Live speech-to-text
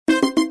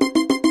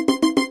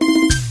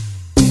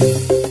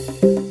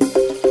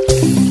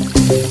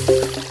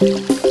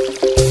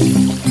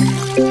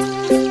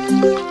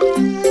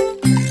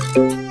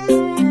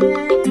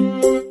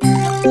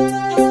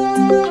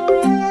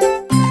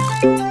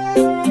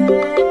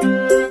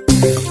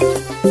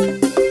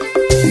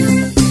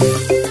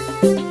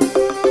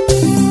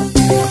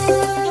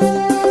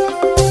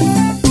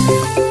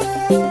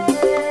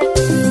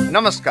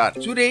नमस्कार।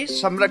 चुरे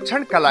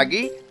संरक्षणका लागि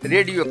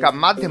रेडियोका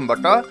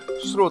माध्यमबाट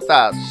श्रोता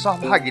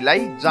सहभागीलाई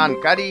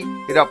जानकारी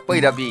र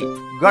पैरवी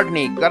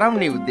गर्ने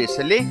गराउने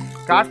उद्देश्यले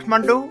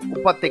काठमाडौँ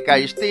उपत्यका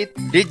स्थित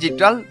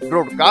digital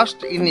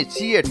broadcast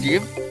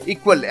initiative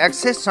equal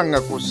access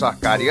संघको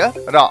सहकार्य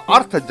र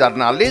अर्थ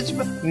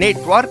जर्नालिज्म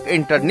नेटवर्क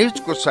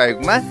इन्टरन्युजको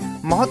सहयोगमा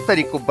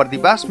महोत्तरीको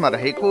बर्दिबासमा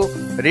रहेको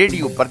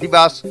रेडियो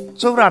बर्दिबास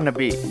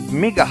 94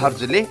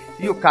 मेगाहर्जले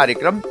यो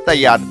कार्यक्रम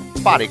तयार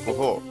पारेको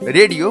हो।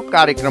 रेडियो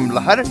कार्यक्रम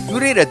लहर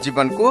चुरे र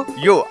जीवनको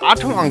यो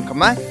 8औं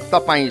अङ्कमा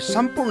तपाईँ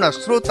सम्पूर्ण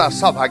श्रोता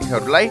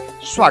सहभागीहरूलाई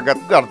स्वागत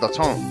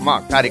गर्दछौँ। म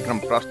कार्यक्रम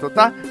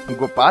प्रस्तुता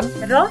गोपाल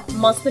र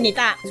म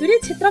सुनिता। चुरे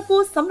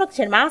क्षेत्रको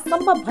संरक्षणमा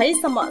सम्भव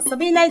भएसम्म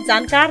सबैलाई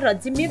जानकार र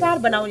जिम्मेवार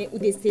बनाउने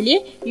उद्देश्यले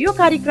यो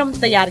कार्यक्रम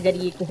तयार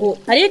गरिएको हो।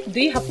 हरेक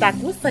 2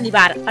 हप्ताको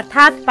शनिबार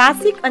अर्थात्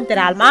पाक्षिक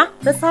अन्तरालमा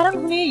प्रसारण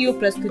हुने यो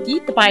प्रस्तुति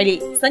तपाईले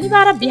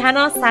शनिबार बिहान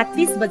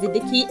 7:30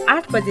 बजेदेखि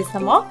 8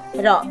 बजेसम्म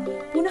र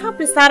पुनः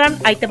प्रसारण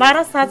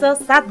आइतबार साँझ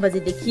 7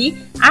 बजेदेखि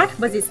 8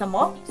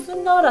 बजेसम्म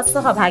सुन्न र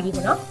सहभागी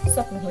हुन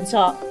सक्नुहुन्छ।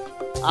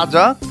 आज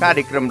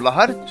कार्यक्रम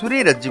लहर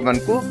चुरे र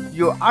जीवनको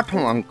यो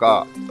 8औं अङ्क।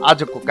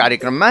 आजको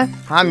कार्यक्रममा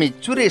हामी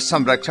चुरे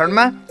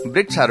संरक्षणमा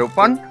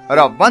वृक्षारोपण र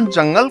वन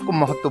जंगलको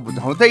महत्त्व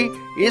बुझाउँदै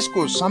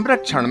यसको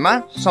संरक्षणमा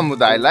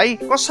समुदायलाई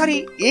कसरी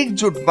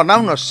एकजुट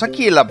बनाउन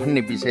सकिएला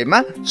भन्ने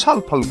विषयमा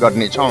छलफल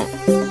गर्नेछौँ।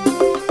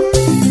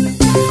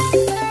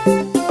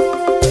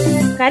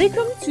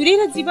 कार्यक्रम चुरे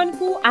र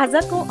जीवनको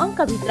आजको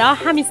अङ्कभित्र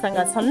हामीसँग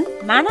छन्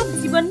मानव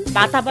जीवन,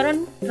 वातावरण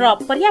र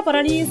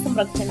पर्यावरणीय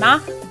संरक्षणमा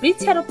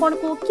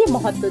वृक्षारोपणको के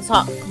महत्त्व छ,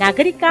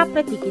 नागरिकका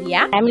प्रतिक्रिया।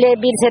 हामीले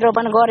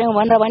वृक्षारोपण गर्यौं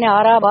भने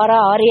हरभर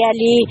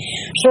हरियाली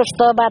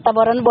स्वस्थ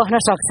वातावरण बस्न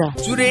सक्छ।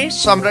 चुरे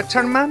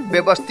संरक्षणमा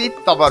व्यवस्थित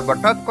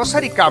तवरबाट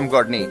कसरी काम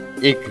गर्ने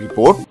एक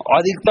रिपोर्ट।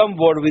 अधिकतम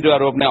बोट बिरुवा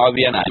रोप्ने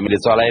अभियान हामीले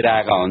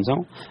चलाइरहेका हुन्छौँ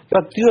र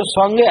त्यो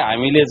सँगै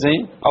हामीले चाहिँ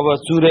अब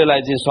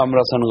चुरेलाई चाहिँ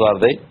संरक्षण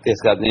गर्दै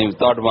त्यसका चाहिँ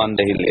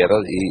तटबन्धदेखि लिएर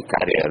यी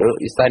कार्यहरू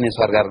स्थानीय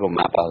सरकारको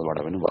मातहतबाट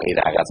पनि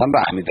भइरहेका छन् र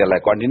हामी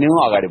त्यसलाई कन्टिन्यू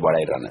अगाडि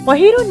बढाइरहने।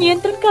 पहिरो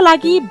नियन्त्रणका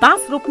लागि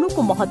बाँस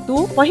रोप्नुको महत्त्व,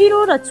 पहिरो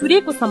र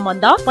चुरेको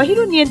सम्बन्ध,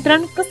 पहिरो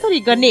नियन्त्रण कसरी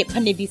गर्ने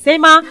भन्ने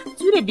विषयमा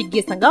चुरे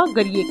विज्ञसँग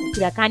गरिएको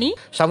कुराकानी।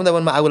 समुदाय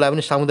वनमा आगो लाग्यो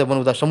भने समुदाय वन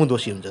उता समूह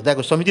दोषी हुन्छ,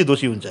 त्यहाँको समिति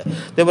दोषी हुन्छ।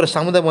 त्यही भएर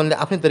समुदाय वनले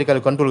आफ्नै तरिकाले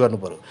कन्ट्रोल गर्नु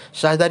पर्यो,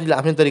 साझेदारीले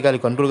आफ्नै तरिकाले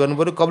कन्ट्रोल गर्नु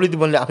पर्यो, कम्युनिटी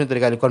वनले आफ्नै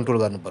तरिकाले कन्ट्रोल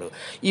गर्नु पर्यो।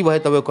 यी भए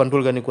तपाईँको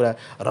कन्ट्रोल गर्ने कुरा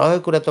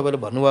रहेको कुरा तपाईँले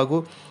भन्नुभएको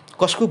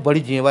कसको बढी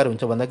जिम्मेवार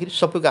हुन्छ भन्दाखेरि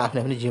सबैको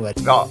आफ्नै आफ्नै जिम्मेवारी।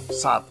 र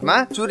साथमा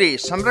चुरे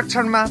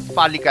संरक्षणमा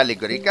पालिकाले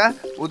गरेका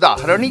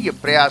उदाहरणीय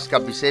प्रयासका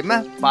विषयमा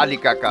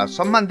पालिकाका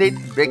सम्बन्धित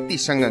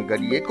व्यक्तिसँग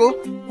गरिएको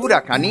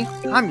कुराकानी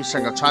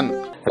हामीसँग छन्।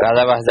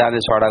 राजाबास जाने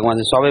सडकमा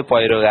चाहिँ सबै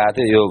पहिरो गएको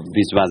थियो। यो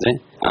बीचमा चाहिँ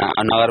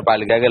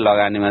नगरपालिकाकै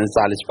लगानीमा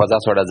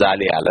 40-50 वटा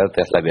जाली हालेर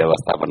त्यसलाई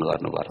व्यवस्थापन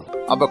गर्नु पर्यो।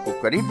 अबको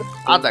करिब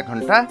आधा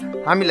घण्टा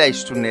हामीलाई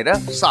सुनेर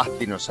साथ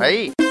दिनुहोस्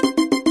है।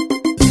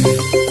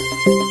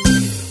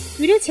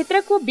 चुरे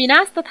क्षेत्रको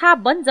विनाश तथा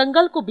वन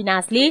जंगलको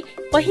विनाशले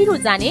पहिरो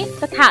जाने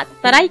तथा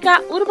तराईका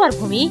उर्वर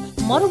भूमि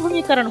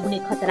मरुभूमिकरण हुने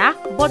खतरा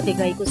बढ्दै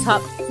गएको छ।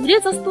 चुरे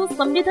जस्तो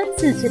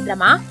संवेदनशील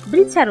क्षेत्रमा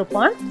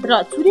वृक्षारोपण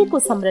र चुरेको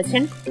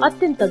संरक्षण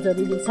अत्यन्त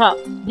जरुरी छ।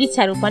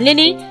 वृक्षारोपणले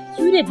नै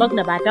चुरे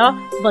बग्नबाट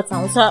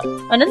बचाउँछ।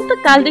 अनन्त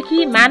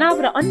कालदेखि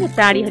मानव र अन्य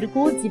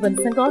प्राणीहरूको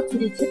जीवनसँग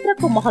चुरे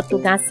क्षेत्रको महत्त्व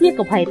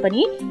गाँसिएको भए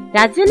पनि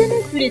राज्यले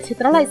नै चुरे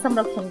क्षेत्रलाई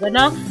संरक्षण गर्न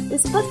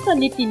स्पष्ट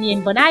नीति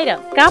नियम बनाएर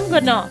काम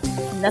गर्न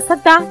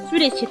नसक्दा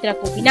चुरे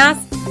क्षेत्रको विनाश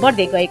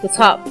बढ्दै गएको छ।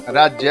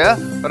 राज्य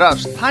र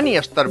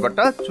स्थानीय स्तरबाट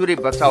चुरे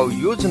बचाउ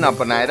योजना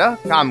बनाएर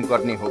काम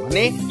गर्ने हो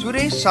भने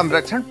चुरे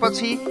संरक्षण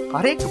पछि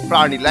हरेक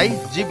प्राणीलाई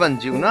जीवन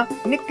जिउन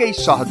निकै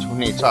सहज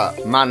हुनेछ।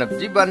 मानव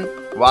जीवन,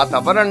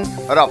 वातावरण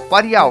र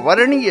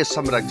पर्यावरणीय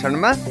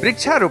संरक्षणमा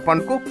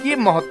वृक्षारोपणको के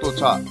महत्त्व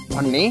छ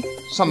भन्ने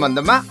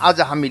सम्बन्धमा आज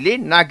हामीले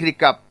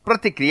नागरिकका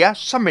प्रतिक्रिया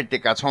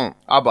समेटेका छौँ।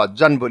 अब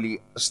जनबोली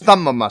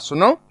स्तम्भमा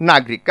सुनौ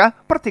नागरिकका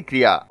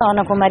प्रतिक्रिया।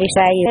 अनुकुमारी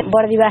साई,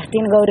 बर्दिबास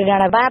 3 गौरी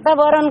डाँडा।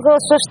 वातावरणको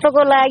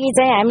स्वस्थको लागि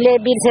चाहिँ हामीले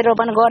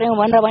वृक्षारोपण गर्यौं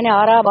भने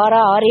हरभर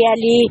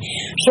हरियाली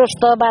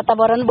स्वस्थ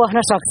वातावरण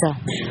बस्न सक्छ।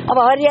 अब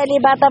हरियाली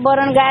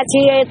वातावरण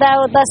गाछी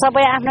यताउता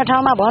सबै आफ्नो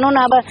ठाउँमा भनौँ न।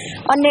 अब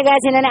अन्य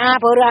गाछी नै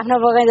आँपहरू आफ्नो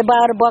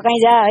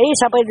बकाइजा है,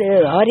 सबै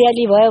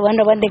हरियाली भयो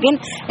भनेदेखि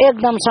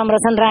एकदम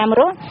संरक्षण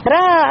राम्रो र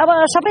अब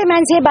सबै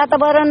मान्छे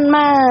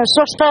वातावरणमा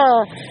स्वस्थ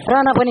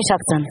रहन पनि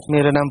सक्छन्।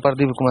 मेरो नाम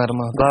प्रदीप कुमार,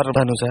 म घर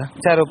भन्नु छ।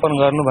 वृक्षारोपण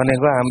गर्नु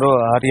भनेको हाम्रो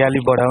हरियाली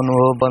बढाउनु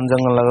हो, वन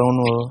जंगल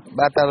लगाउनु हो।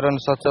 वातावरण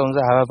स्वच्छ हुन्छ,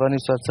 हावा पनि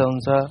स्वच्छ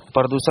हुन्छ,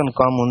 प्रदूषण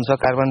कम हुन्छ,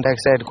 कार्बन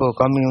डाइअक्साइडको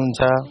कमी हुन्छ,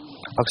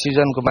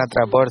 अक्सिजनको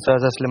मात्रा बढ्छ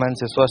जसले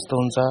मान्छे स्वस्थ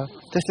हुन्छ।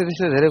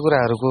 त्यस्तै धेरै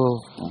कुराहरूको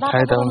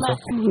फाइदा हुन्छ।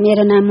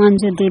 मेरो नाम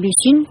मन्जु देवी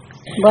सिंह,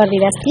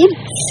 बर्दिबास 3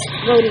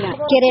 गौरीमा।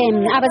 के अरे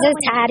अब चाहिँ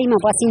छाहारीमा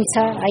बसिन्छ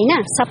होइन,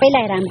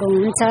 सबैलाई राम्रो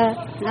हुन्छ।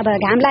 अब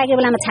घाम लागेको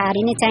बेलामा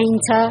छाहारी नै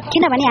चाहिन्छ,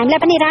 किनभने हामीलाई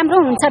पनि राम्रो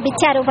हुन्छ।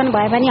 वृक्षारोपण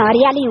भयो भने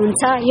हरियाली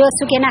हुन्छ। यो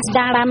सुकेनास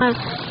डाँडामा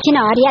किन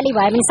हरियाली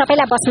भयो भने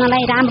सबैलाई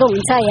बस्नलाई राम्रो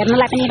हुन्छ,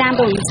 हेर्नलाई पनि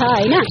राम्रो हुन्छ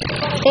होइन।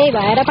 त्यही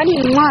भएर पनि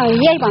म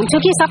यही भन्छु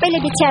कि सबैले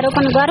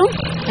वृक्षारोपण गरौँ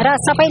र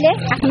सबैले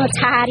आफ्नो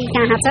छाहारी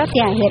कहाँ छ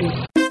त्यहाँ हेरौँ।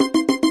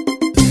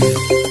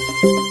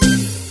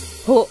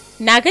 हो।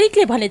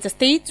 नागरिकले भने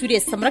जस्तै चुरे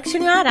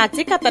संरक्षणमा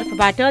राज्यका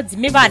तर्फबाट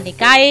जिम्मेवार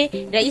निकाय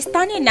र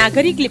स्थानीय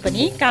नागरिकले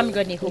पनि काम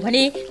गर्ने हो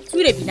भने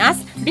चुरे विनाश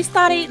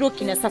बिस्तारै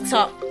रोकिन सक्छ।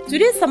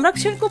 चुरे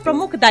संरक्षणको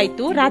प्रमुख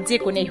दायित्व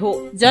राज्यको नै हो।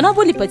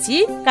 जनबोलीपछि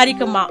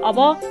कार्यक्रममा अब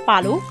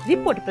पालो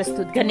रिपोर्ट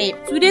प्रस्तुत गर्ने।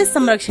 चुरे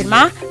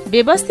संरक्षणमा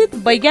व्यवस्थित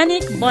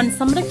वैज्ञानिक वन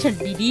संरक्षण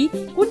विधि,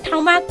 कुन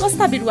ठाउँमा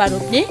कस्ता बिरुवा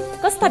रोप्ने,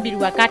 कस्ता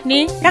बिरुवा काट्ने,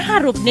 कहाँ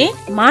रोप्ने,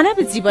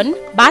 मानव जीवन,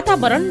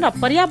 वातावरण र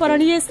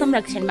पर्यावरणीय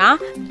संरक्षणमा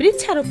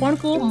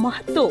वृक्षारोपणको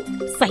महत्व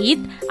सहित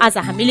आज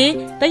हामीले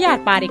तयार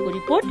पारेको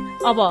रिपोर्ट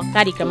अब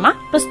कार्यक्रममा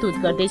प्रस्तुत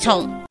गर्दैछौ।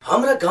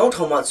 हाम्रा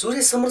गाउँठाउँमा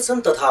चुरे संरक्षण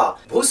तथा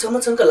भू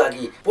संरक्षणका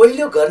लागि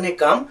पहिलो गर्ने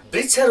काम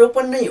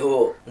वृक्षारोपण नै हो।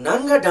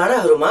 नाङ्गा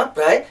डाँडाहरूमा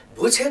प्राय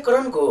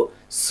भूक्षयकरणको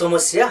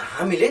समस्या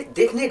हामीले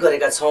देख्ने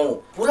गरेका छौं।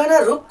 पुराना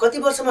रुख कति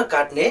वर्षमा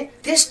काट्ने,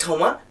 त्यस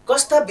ठाउँमा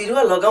कस्ता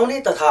बिरुवा लगाउने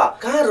तथा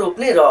कहाँ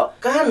रोप्ने र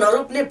कहाँ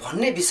नरोप्ने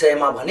भन्ने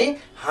विषयमा भने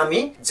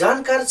हामी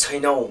जानकार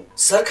छैनौं।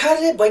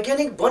 सरकारले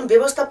वैज्ञानिक वन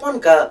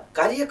व्यवस्थापनका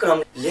कार्यक्रम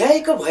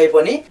ल्याएको भए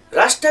पनि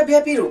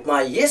राष्ट्रव्यापी रूपमा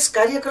यस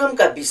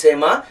कार्यक्रमका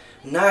विषयमा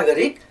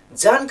नागरिक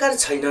जानकार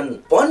छैनन्।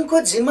 वनको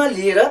जिम्मा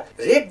लिएर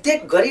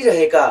रेखदेख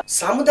गरिरहेका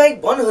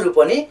सामुदायिक वनहरू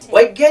पनि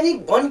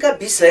वैज्ञानिक वनका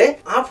विषय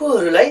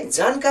आफूहरूलाई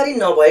जानकारी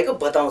नभएको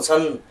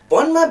बताउँछन्।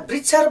 वनमा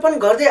वृक्षारोपण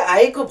गर्दै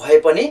आएको भए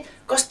पनि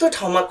कस्तो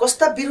ठाउँमा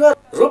कस्ता बिरुवा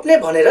रोप्ने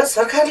भनेर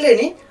सरकारले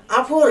नि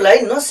आफूहरूलाई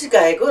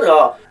नसिकाएको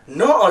र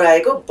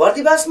नअराएको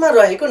बर्दिबासमा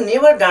रहेको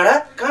नेवर डाँडा,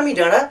 कामी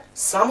डाँडा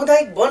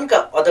सामुदायिक वनका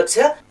अध्यक्ष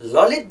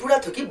ललित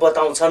बुढाथोकी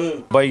बताउँछन्।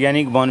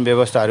 वैज्ञानिक वन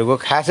व्यवस्थाहरूको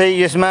खासै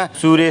यसमा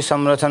चुरे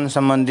संरक्षण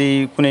सम्बन्धी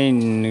कुनै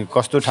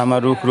कस्तो ठाउँमा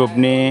रुख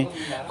रोप्ने,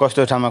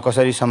 कस्तो ठाउँमा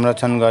कसरी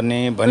संरक्षण गर्ने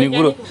भन्ने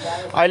कुरो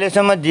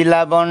अहिलेसम्म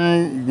जिल्ला वन,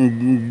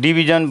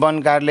 डिभिजन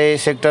वन कार्यालय,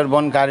 सेक्टर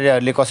वन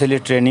कार्यालयहरूले कसैले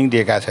ट्रेनिङ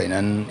दिएका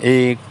छैनन्।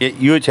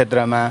 यो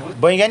क्षेत्रमा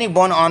वैज्ञानिक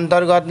वन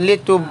अन्तर्गतले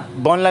त्यो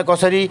वनलाई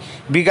कसरी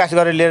विकास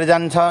गरेर लिएर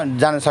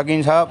जान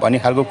सकिन्छ भन्ने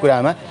खालको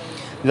कुरामा,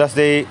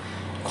 जस्तै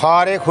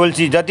खहरे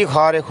खोल्ची, जति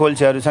खहरे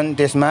खोल्छीहरू छन्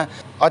त्यसमा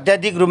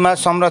अत्याधिक रूपमा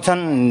संरक्षण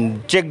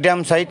चेक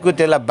ड्याम सहितको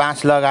त्यसलाई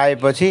बाँस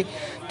लगाएपछि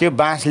त्यो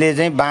बाँसले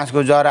चाहिँ,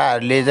 बाँसको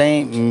जराहरूले चाहिँ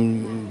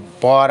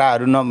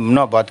पहराहरू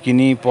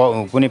नभत्किने,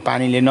 कुनै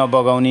पानीले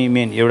नबगाउने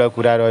मेन एउटा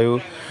कुरा रह्यो।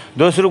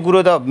 दोस्रो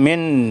कुरो त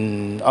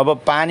मेन अब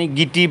पानी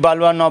गिटी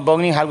बालुवा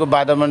नबग्ने खालको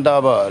वातावरण त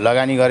अब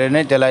लगानी गरेर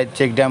नै त्यसलाई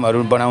चेक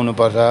ड्यामहरू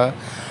बनाउनुपर्छ।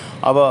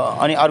 अब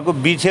अनि अर्को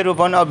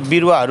वृक्षारोपण, अब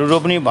बिरुवाहरू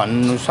रोप्ने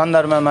भन्नु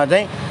सन्दर्भमा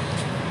चाहिँ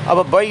अब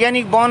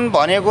वैज्ञानिक वन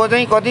भनेको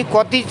चाहिँ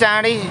कति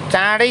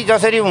चाँडै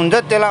जसरी हुन्छ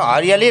त्यसलाई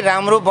हरियाली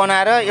राम्रो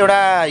बनाएर एउटा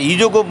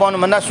हिजोको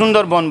वनभन्दा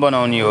सुन्दर वन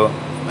बनाउने हो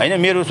होइन,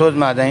 मेरो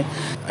सोचमा चाहिँ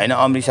होइन।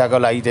 अमृतसरको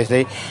लागि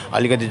त्यस्तै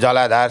अलिकति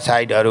जलाधार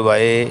साइडहरू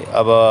भए,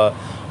 अब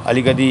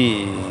अलिकति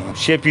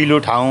सेपिलो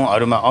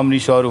ठाउँहरूमा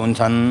अमृतसर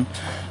हुन्छन्।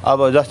 अब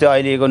जस्तै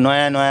अहिलेको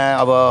नयाँ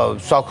अब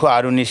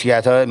सखुवाहरू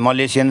निस्किया छ,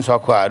 मलेसियन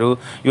सखुवाहरू,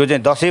 यो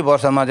चाहिँ 10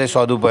 वर्षमा चाहिँ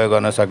सदुपयोग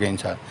गर्न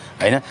सकिन्छ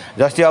होइन।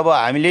 जस्तै अब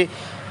हामीले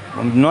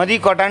नदी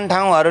कटान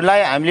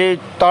ठाउँहरूलाई हामीले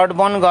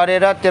तटवन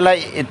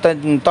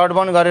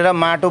गरेर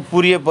माटो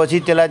पुरिएपछि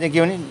त्यसलाई चाहिँ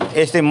के भने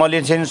यस्तै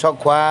मलेसियन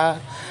सखुवा,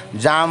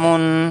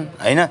 जामुन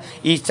होइन,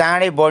 यी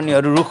चाँडै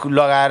बढ्नेहरू रुख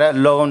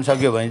लगाउन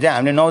सक्यो भने चाहिँ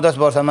हामीले 9-10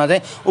 वर्षमा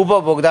चाहिँ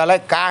उपभोक्तालाई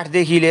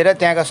काठदेखि लिएर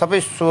त्यहाँका सबै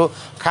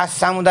खास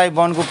सामुदायिक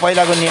वनको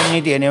पहिलाको नियम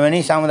नीति हेर्ने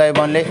भने सामुदायिक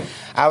वनले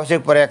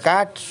आवश्यक परेका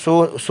काठ,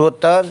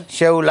 सोत्तर,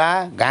 स्याउला,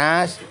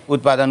 घाँस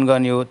उत्पादन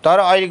गर्ने हो। तर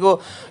अहिलेको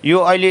यो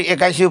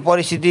 21औँ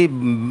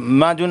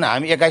परिस्थितिमा जुन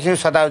हामी 21औँ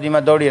शताब्दीमा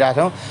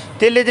दौडिरहेछौँ,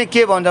 त्यसले चाहिँ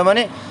के भन्छ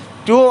भने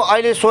त्यो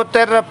अहिले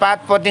सोत्तर र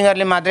पात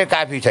पतिङ्गरले मात्रै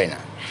काफी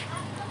छैन।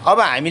 अब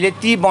हामीले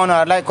ती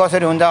वनहरूलाई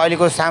कसरी हुन्छ,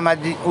 अहिलेको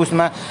सामाजिक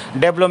उसमा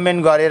डेभलपमेन्ट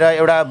गरेर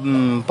एउटा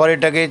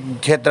पर्यटकीय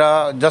क्षेत्र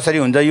जसरी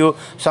हुन्छ यो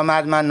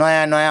समाजमा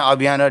नयाँ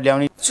अभियानहरू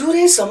ल्याउने।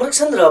 चुरे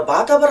संरक्षण र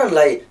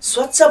वातावरणलाई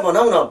स्वच्छ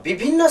बनाउन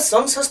विभिन्न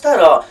सङ्घ संस्था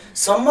र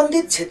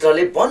सम्बन्धित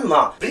क्षेत्रले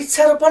वनमा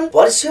वृक्षारोपण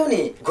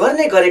वर्ष्यौनी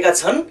गर्ने गरेका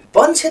छन्।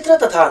 वन क्षेत्र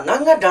तथा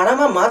नाङ्गा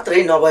डाँडामा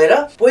मात्रै नभएर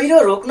पहिरो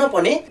रोक्न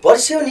पनि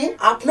वर्ष्यौनी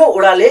आफ्नो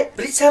ओडाले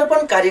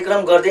वृक्षारोपण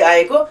कार्यक्रम गर्दै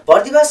आएको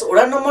बर्दिबास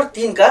ओडा नम्बर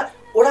 3 का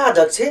ओडा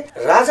अध्यक्ष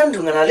राजन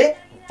ढुङ्गानाले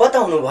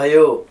बताउनु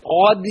भयो।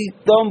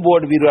 अधिकतम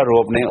बोट बिरुवा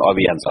रोप्ने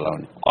अभियान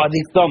चलाउने,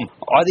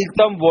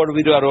 अधिकतम बोट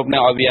बिरुवा रोप्ने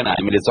अभियान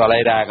हामीले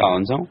चलाइरहेका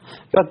हुन्छौँ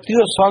र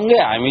त्यो सँगै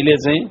हामीले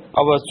चाहिँ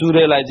अब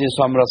चुरेलाई चाहिँ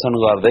संरक्षण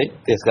गर्दै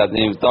त्यसका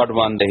चाहिँ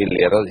तटवनदेखि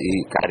लिएर यी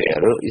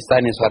कार्यहरू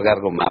स्थानीय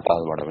सरकारको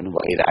मातहतबाट पनि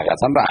भइरहेका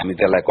छन् र हामी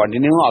त्यसलाई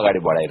कन्टिन्यू अगाडि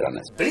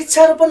बढाइरहनेछौँ।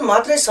 वृक्षारोपण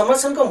मात्रै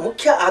संरक्षणको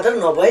मुख्य आधार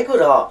नभएको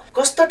र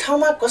कस्ता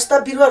ठाउँमा कस्ता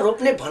बिरुवा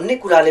रोप्ने भन्ने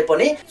कुराले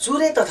पनि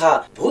चुरे तथा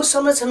भू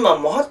संरक्षणमा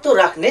महत्व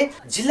राख्ने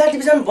जिल्ला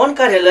डिभिजन वन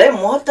कार्यालय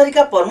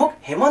महोत्तरीका प्रमुख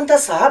हेमन्त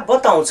शाह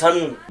बताउँछन्।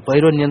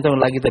 पहिरो नियन्त्रणको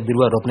लागि त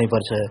बिरुवा रोप्नै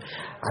पर्छ।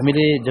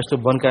 हामीले जस्तो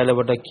वन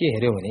कार्यालयबाट के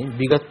हेर्यौँ भने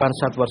विगत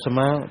 5-7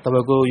 वर्षमा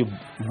तपाईँको यो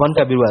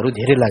वनका बिरुवाहरू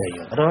धेरै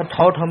लगाइयो र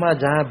ठाउँमा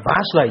जहाँ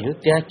बाँस लगाइयो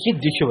त्यहाँ के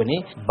देख्यो भने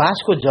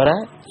बाँसको जरा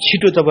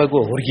छिटो तपाईँको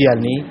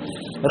हुर्किहाल्ने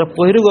र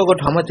पहिरो गएको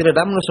ठाउँमा त्यसले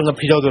राम्रोसँग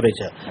फिजाउँदो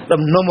रहेछ र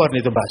नमर्ने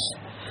त्यो बाँस।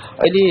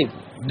 अहिले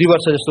 2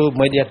 वर्ष जस्तो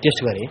मैले यहाँ टेस्ट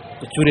गरेँ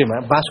चुरेमा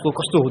बाँसको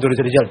कस्तो हुँदो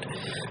रहेछ रिजल्ट।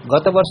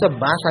 गत वर्ष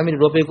बाँस हामीले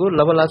रोपेको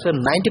लगभग लाग्छ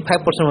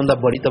 95% भन्दा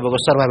बढी तपाईँको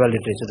सर्भाइभल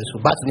रेट रहेछ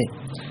त्यसको बाँच्ने।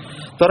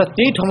 तर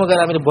त्यही ठाउँमा गएर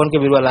हामीले वनको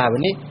बिरुवा लगायो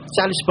भने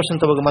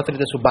 40% तपाईँको मात्रै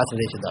त्यसको बाँच्ने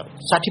रहेछ दर,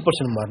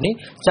 60% मर्ने,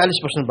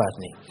 40%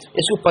 बाँच्ने।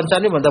 यसको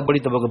 95 भन्दा बढी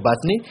तपाईँको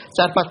बाँच्ने,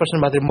 4-5%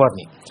 मात्रै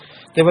मर्ने।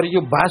 त्यही भएर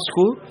यो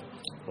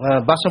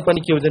बाँसमा पनि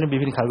के हुन्छ भने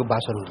विभिन्न खालको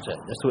बाँसहरू हुन्छ।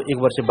 जस्तो 1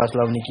 वर्ष बाँस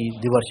लाउने कि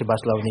 2 वर्ष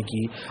बाँस लाउने कि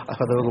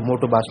अथवा तपाईँको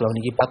मोटो बाँस लाउने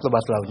कि पातलो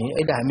बाँस लाउने।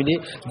 अहिले हामीले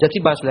जति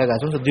बाँस लगाएका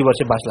छौँ 2 वर्ष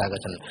बाँस लगाएका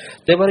छन्।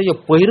 त्यही भएर यो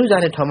पहिरो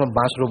जाने ठाउँमा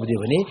बाँस रोपिदियो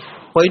भने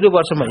पहिलो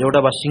वर्षमा एउटा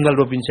बाँस सिङ्गल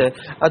रोपिन्छ,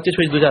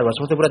 त्यसपछि 2-4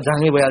 वर्षमा त्यो पुरा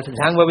झाङै भइहाल्छ।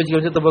 झाङ भएपछि के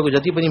हुन्छ तपाईँको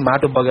जति पनि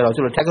माटो बगेर आउँछ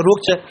ठ्याक्क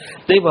रोक्छ।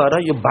 त्यही भएर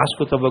यो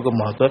बाँसको तपाईँको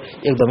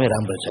महत्त्व एकदमै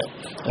राम्रो छ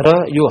र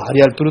यो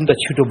हरियाल तुरुन्त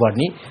छिटो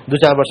बढ्ने,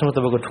 2-4 वर्षमा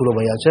तपाईँको ठुलो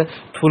भइहाल्छ।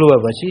 ठुलो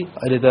भएपछि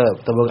अहिले त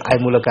तपाईँको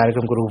आयमूलक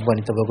कार्यक्रमको रूपमा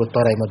पनि तपाईँको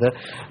तराईमा त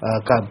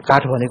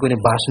काठ भनेको नै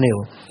बाँस नै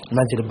हो।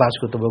 मान्छेले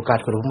बाँसको तपाईँको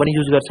काठको रूपमा पनि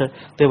युज गर्छ।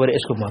 त्यही भएर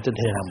यसको महत्त्व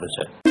धेरै राम्रो छ।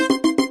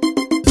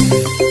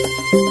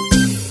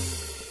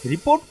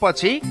 रिपोर्ट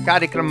पछि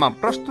कार्यक्रममा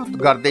प्रस्तुत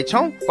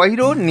गर्दैछौं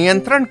पहिरो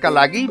नियन्त्रणका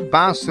लागि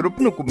बाँस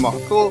रोप्नुको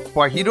महत्व,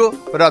 पहिरो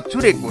र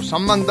चुरेको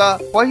सम्बन्ध,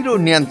 पहिरो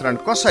नियन्त्रण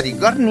कसरी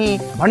गर्ने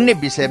भन्ने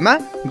विषयमा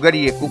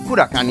गरिएको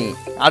कुराकानी।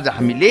 आज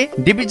हामीले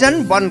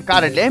डिभिजन वन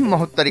कार्यालय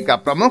महोत्तरीका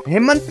प्रमुख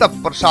हेमन्त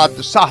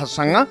प्रसाद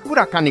शाहसँग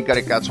कुराकानी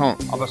गरेका छौं।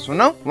 अब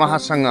सुनौ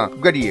उहाँसँग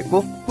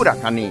गरिएको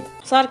कुराकानी।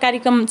 सर,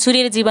 कार्यक्रम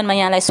चुरे र जीवनमा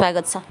यहाँलाई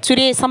स्वागत छ।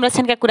 चुरे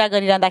संरक्षणका कुरा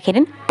गरिरहँदाखेरि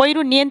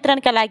पहिरो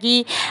नियन्त्रणका लागि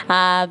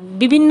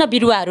विभिन्न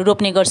बिरुवाहरू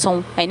रोप्ने गर्छौँ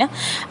हैन?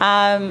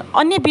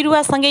 अन्य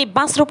बिरुवासँगै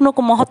बाँस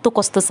रोप्नुको महत्त्व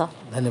कस्तो छ?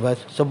 धन्यवाद।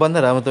 सबभन्दा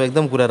राम्रो त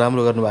एकदम कुरा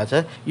राम्रो गर्नुभएको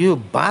छ। यो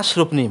बाँस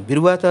रोप्ने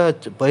बिरुवा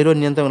त पहिरो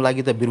नियन्त्रणको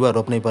लागि त बिरुवा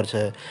रोप्नै पर्छ।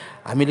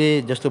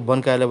 हामीले जस्तो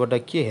वन कार्यालयबाट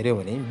के हेऱ्यौँ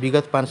भने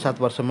विगत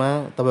 5-7 वर्षमा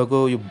तपाईँको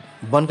यो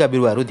वनका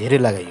बिरुवाहरू धेरै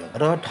लगाइयो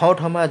र ठाउँ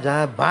ठाउँमा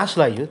जहाँ बाँस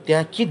लगाइयो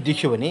त्यहाँ के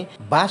देखियो भने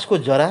बाँसको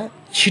जरा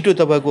छिटो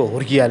तपाईँको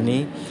हुर्किहाल्ने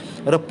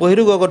र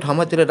पहिरो गएको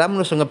ठाउँमा त्यसले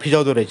राम्रोसँग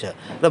फिजाउँदो रहेछ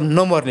र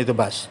नमर्ने त्यो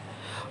बाँस।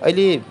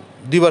 अहिले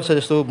 2 वर्ष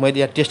जस्तो मैले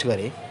यहाँ टेस्ट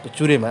गरेँ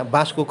चुरेमा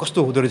बाँसको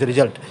कस्तो हुँदो रहेछ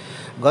रिजल्ट।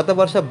 गत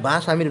वर्ष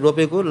बाँस हामीले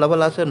रोपेको लगभग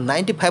लाग्छ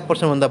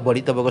 95% भन्दा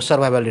बढी तपाईँको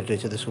सर्भाइभल रेट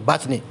रहेछ त्यसको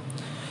बाँच्ने।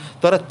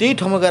 तर त्यही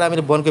ठाउँमा गएर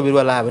हामीले वनको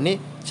बिरुवा लगायो भने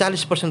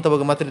 40%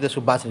 तपाईँको मात्रै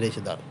त्यसको बाँच्ने रहेछ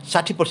दर,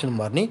 60%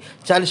 मर्ने,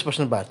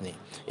 40% बाँच्ने।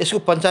 यसको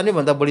 95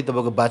 भन्दा बढी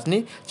तपाईँको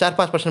बाँच्ने,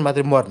 4-5%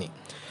 मात्रै मर्ने।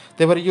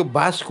 त्यही भएर यो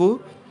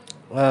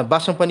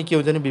बाँसमा पनि के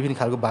हुन्छ भने विभिन्न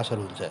खालको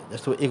बाँसहरू हुन्छ।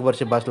 जस्तो 1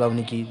 वर्ष बाँस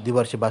लाउने कि 2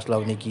 वर्ष बाँस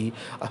लाउने कि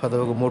अथवा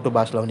तपाईँको मोटो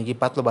बाँस लाउने कि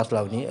पातलो बाँस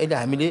लाउने। अहिले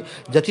हामीले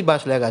जति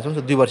बाँस लगाएका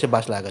छौँ 2 वर्ष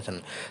बाँस लगाएका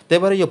छन्।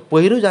 त्यही भएर यो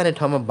पहिरो जाने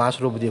ठाउँमा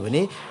बाँस रोपिदियो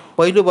भने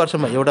पहिलो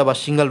वर्षमा एउटा बाँस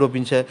सिङ्गल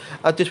रोपिन्छ,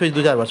 त्यसपछि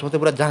 2-4 वर्षमा त्यो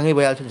पुरा झाङै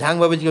भइहाल्छ। झाङ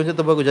भएपछि के हुन्छ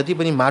तपाईँको जति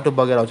पनि माटो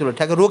बगेर आउँछ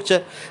ठ्याक्क रोक्छ।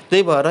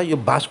 त्यही भएर यो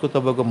बाँसको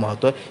तपाईँको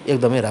महत्त्व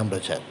एकदमै राम्रो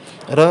छ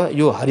र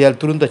यो हरियाल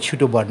तुरुन्त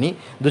छिटो बढ्ने,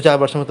 2-4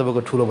 वर्षमा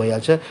तपाईँको ठुलो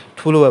भइहाल्छ।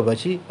 ठुलो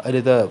भएपछि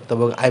अहिले त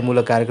तपाईँको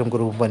आयमूलक कार्यक्रमको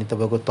रूपमा पनि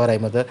तपाईँको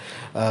तराईमा त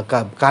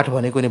काठ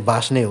भनेको नै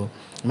बाँस नै हो।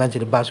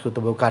 मान्छेले बाँसको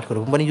तपाईँको काठको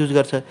रूपमा पनि युज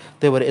गर्छ।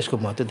 त्यही भएर यसको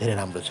महत्त्व धेरै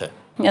राम्रो छ।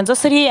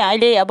 जसरी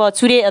अहिले अब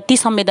चुरे अति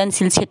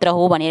संवेदनशील क्षेत्र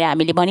हो भनेर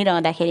हामीले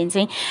भनिरहँदाखेरि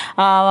चाहिँ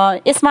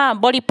यसमा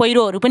बढी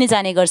पहिरोहरू पनि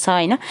जाने गर्छ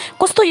हैन?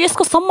 कस्तो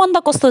यसको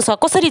सम्बन्ध कस्तो छ?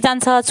 कसरी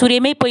जान्छ?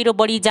 चुरेमै पहिरो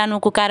बढी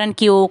जानुको कारण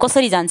के हो?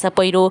 कसरी जान्छ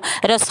पहिरो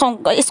र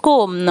यसको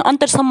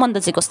अन्तर सम्बन्ध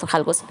चाहिँ कस्तो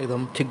खालको छ?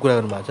 एकदम ठिक कुरा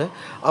गर्नुभएको छ।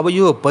 अब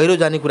यो पहिरो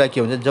जाने कुरा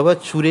के हुन्छ, जब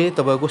चुरे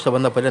तपाईँको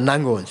सबभन्दा पहिला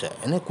नाङ्गो हुन्छ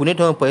हैन? कुनै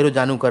ठाउँमा पहिरो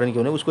जानुको कारण के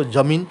भने उसको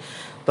जमिन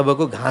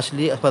तपाईँको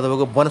घाँसले अथवा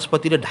तपाईँको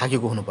वनस्पतिले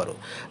ढाकेको हुनु पर्यो।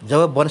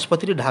 जब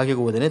वनस्पतिले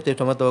ढाकेको हुँदैन त्यो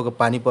ठाउँमा तपाईँको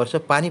पानी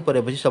पर्छ। पानी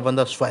परेपछि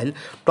सबभन्दा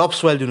टप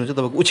सोइल जुन हुन्छ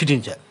तपाईँको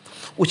उछिटिन्छ।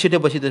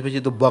 उछिटेपछि त्यसपछि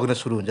त्यो बग्न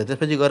सुरु हुन्छ।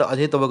 त्यसपछि गएर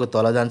अझै तपाईँको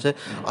तल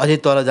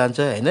जान्छ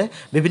हैन?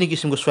 विभिन्न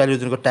किसिमको सोइल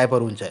इरोजनको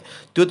टाइपहरू हुन्छ।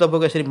 त्यो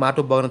तपाईँको यसरी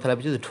माटो बग्न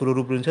थालेपछि ठुलो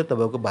रूप लिन्छ,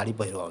 तपाईँको भारी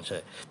पहिरो आउँछ।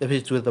 त्यसपछि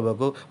चुरे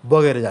तपाईँको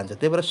बगेर जान्छ।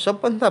 त्यही भएर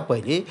सबभन्दा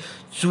पहिले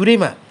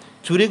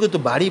चुरेको त्यो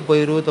भारी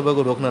पहिरो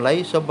तपाईँको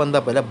रोक्नलाई सबभन्दा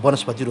पहिला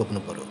वनस्पति रोप्नु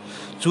पर्यो।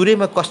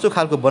 चुरेमा कस्तो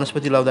खालको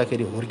वनस्पति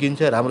लाउँदाखेरि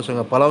हुर्किन्छ,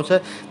 राम्रोसँग पलाउँछ,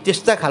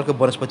 त्यस्ता खालको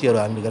वनस्पतिहरू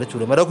हामीले गरेर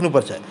चुरेमा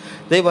रोक्नुपर्छ।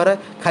 त्यही भएर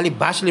खालि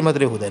बाँसले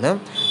मात्रै हुँदैन,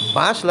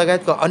 बाँस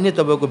लगायतका अन्य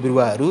तपाईँको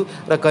बिरुवाहरू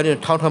र कहीँ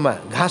ठाउँ ठाउँमा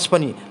घाँस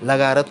पनि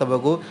लगाएर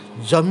तपाईँको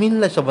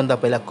जमिनलाई सबभन्दा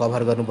पहिला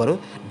कभर गर्नु पर्यो,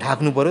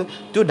 ढाक्नु पर्यो।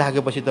 त्यो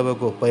ढाकेपछि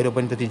तपाईँको पहिरो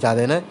पनि त्यति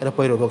जाँदैन र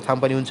पहिरो रोकथाम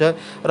पनि हुन्छ।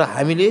 र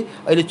हामीले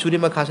अहिले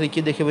चुरेमा खास गरी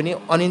के देख्यो भने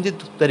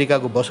अनियन्त्रित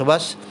तरिकाको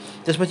बसोबास,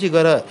 त्यसपछि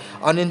गएर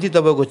अनियन्त्रित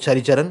तपाईँको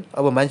चरीचरण।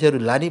 अब मान्छेहरू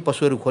लाने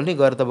पशुहरू खोल्ने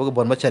गएर तपाईँको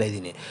वनमा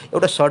चराइदिने।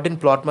 एउटा सर्टेन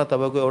प्लटमा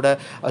तपाईँको एउटा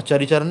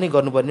चरीचरण नै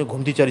गर्नुपर्ने,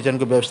 घुम्ती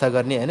चरीचरणको व्यवस्था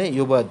गर्ने हैन?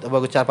 यो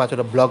तपाईँको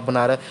 4-5वटा ब्लक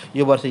बनाएर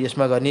यो वर्ष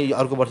यसमा गर्ने,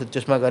 अर्को वर्ष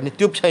त्यसमा गर्ने,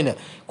 त्यो छैन।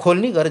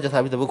 खोल्ने गरेर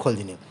जथाभावी तपाईँको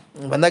खोलिदिने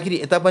भन्दाखेरि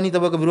यता पनि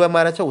तपाईँको बिरुवा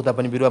मारेको छ, उता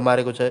पनि बिरुवा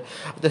मारेको छ।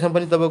 त्यसमा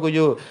पनि तपाईँको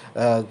यो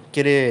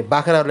के अरे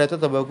बाख्राहरूलाई त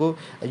तपाईँको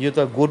यो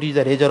त goat is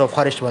the razor of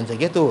forest भन्छ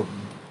क्या, त्यो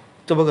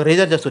तपाईँको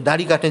रेजर जस्तो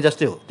दाढी काट्ने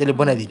जस्तै हो, त्यसले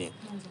बनाइदिने।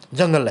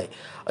 जङ्गललाई।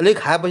 अहिले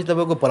खाएपछि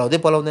तपाईँको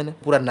पलाउँदैन,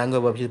 पुरा नाङ्गो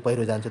भएपछि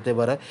पहिरो जान्छ। त्यही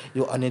भएर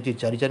यो अनियन्त्रित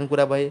चरीचरण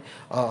कुरा भए,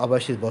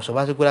 अवस्थित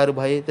बसोबासको कुराहरू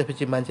भए,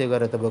 त्यसपछि मान्छे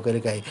गएर तपाईँको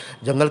कहिलेकाहीँ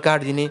जङ्गल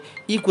काटिदिने,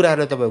 यी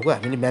कुराहरूलाई तपाईँको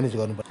हामीले म्यानेज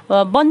गर्नुपर्छ।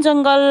 वन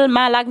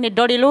जङ्गलमा लाग्ने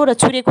डढेलो र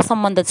चुरेको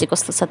सम्बन्ध चाहिँ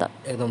कस्तो छ त?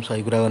 एकदम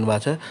सही कुरा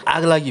गर्नुभएको छ।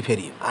 आगलागी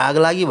फेरि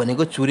आगलागी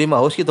भनेको चुरेमा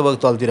होस् कि तपाईँको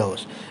तलतिर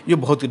होस्, यो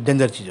बहुत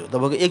डेन्जर चिज हो।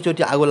 तपाईँको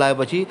एकचोटि आगो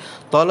लागेपछि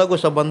तलको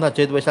सबभन्दा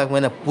चैत वैशाख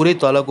महिना पुरै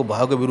तलको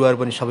भएको बिरुवाहरू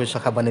पनि सबै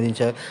सखा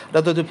बनाइदिन्छ र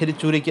त्यो फेरि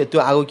चुरे त्यो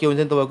आगो के हुन्छ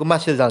नि तपाईँको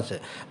माथि जान्छ।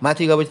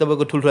 माथि गएपछि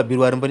तपाईँको ठुल्ठुला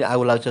बिरुवाहरू पनि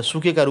आगो लाग्छ,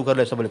 सुकेका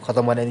रुखहरूलाई सबैले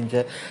खतम बनाइदिन्छ।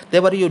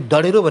 त्यही भएर यो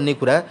डढेलो भन्ने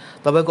कुरा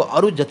तपाईँको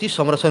अरू जति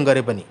संरक्षण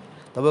गरे पनि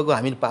तपाईँको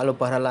हामी पालो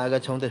पहरा लगाएका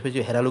छौँ,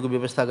 त्यसपछि हेरालुको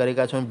व्यवस्था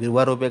गरेका छौँ,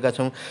 बिरुवा रोपेका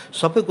छौँ,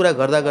 सबै कुरा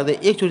गर्दा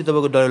गर्दै एकचोटि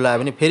तपाईँको डढेलो आयो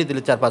भने फेरि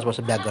त्यसले 4-5 वर्ष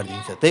ब्याक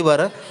गरिदिन्छ। त्यही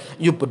भएर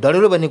यो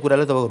डढेलो भन्ने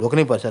कुरालाई तपाईँको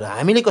रोक्नै पर्छ। र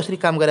हामीले कसरी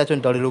काम गरेका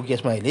छौँ डढेलोको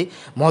केसमा अहिले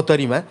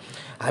महोत्तरीमा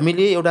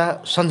हामीले एउटा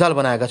सञ्जाल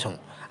बनाएका छौँ।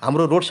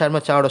 हाम्रो रोड साइडमा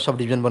 4वटा सब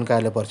डिभिजन वन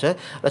कार्यालय पर्छ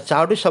र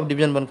 4वटै सब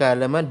डिभिजन वन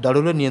कार्यालयमा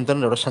डढेलो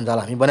नियन्त्रण एउटा सञ्जाल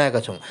हामी बनाएका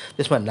छौँ।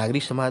 त्यसमा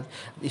नागरिक समाज,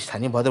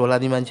 स्थानीय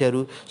भद्रभलादी मान्छेहरू,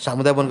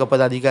 सामुदायिक वनका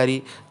पदाधिकारी,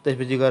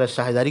 त्यसपछि गएर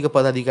साझेदारीका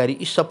पदाधिकारी,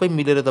 यी सबै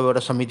मिलेर तपाईँ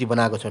एउटा समिति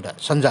बनाएको छ, एउटा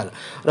सञ्जाल।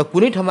 र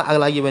कुनै ठाउँमा आग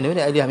लाग्यो भने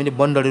अहिले हामीले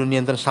वन डढेलो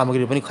नियन्त्रण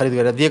सामग्री पनि खरिद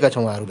गरेर दिएका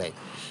छौँ उहाँहरूलाई।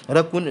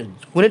 र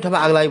कुनै ठाउँमा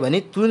आग लाग्यो भने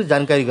तुरन्त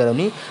जानकारी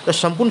गराउने र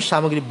सम्पूर्ण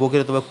सामग्री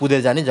बोकेर तपाईँ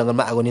कुदेर जाने,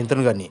 जङ्गलमा आगो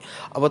नियन्त्रण गर्ने।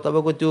 अब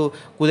तपाईँको त्यो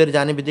कुदेर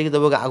जाने बित्तिकै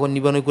तपाईँको आगो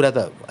निभाउने कुरा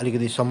त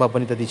अलिकति सम्भव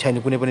पनि त्यति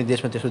छैन, कुनै पनि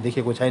देशमा त्यस्तो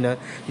देखेको छैन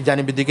कि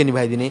जाने बित्तिकै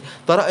निभाइदिने।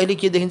 तर अहिले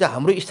के देखिन्छ,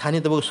 हाम्रो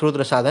स्थानीय तपाईँको स्रोत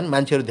र साधन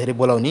मान्छेहरू धेरै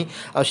बोलाउने,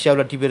 अब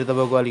स्याउला टिपेर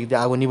तपाईँको अलिकति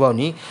आगो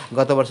निभाउने।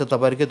 गत वर्ष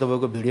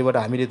तपाईँको भिडियोबाट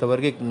हामीले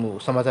तपाईँकै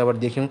समाचारबाट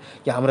देख्यौँ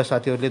कि हाम्रा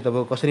साथीहरूले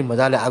तपाईँको कसरी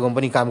मजाले आगोमा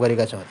पनि काम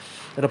गरेका छौँ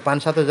र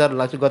 5-7 हजार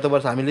लाग्छ। गत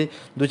वर्ष हामीले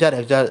 2-4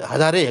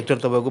 हजारै हेक्टर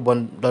तपाईँको वन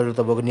डढेलो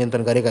तपाईँको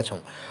नियन्त्रण गरेका छौँ।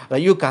 र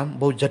यो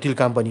काम बहुत जटिल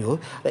काम पनि हो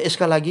र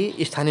यसका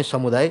लागि स्थानीय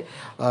समुदाय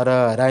र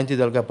राजनीतिक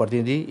दलका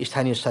प्रतिनिधि,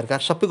 स्थानीय सरकार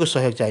सबैको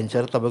सहयोग चाहिन्छ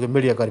र तपाईँको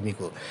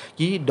मिडियाकर्मीको,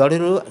 कि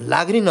डढेलो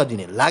लाग्ने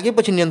नदिने,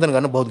 लागेपछि नियन्त्रण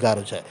गर्न बहुत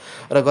गाह्रो छ।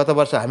 र गत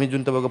वर्ष हामी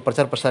जुन तपाईँको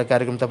प्रचार प्रसार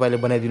कार्यक्रम तपाईँले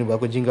बनाइदिनु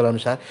भएको जिङ्गल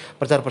अनुसार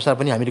प्रचार प्रसार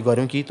पनि हामीले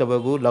गऱ्यौँ कि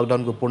तपाईँको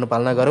लकडाउनको पूर्ण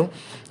पालना गरौँ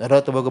र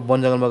तपाईँको वन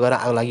जङ्गलमा गएर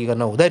आग लागि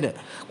गर्न हुँदैन,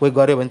 कोही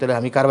गऱ्यो भने त्यसलाई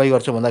हामी कारवाही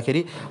गर्छौँ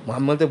भन्दाखेरि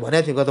मैले त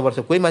भनेको थिएँ गत वर्ष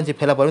कोही मान्छे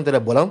फेला पऱ्यो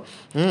त्यसलाई बोलाउँ,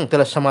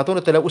 त्यसलाई समातौँ र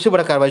त्यसलाई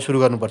उसैबाट कारवाही सुरु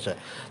गर्नुपर्छ।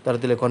 तर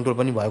त्यसले कन्ट्रोल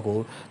पनि भएको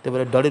हो। त्यही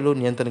भएर डढेलो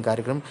नियन्त्रण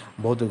कार्यक्रम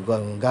बहुत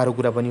गाह्रो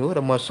कुरा पनि हो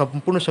र म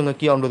सम्पूर्णसँग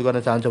के अनुरोध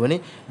गर्न चाहन्छु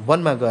भने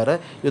वनमा गएर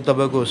यो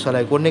तपाईँको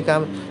सलाई कोर्ने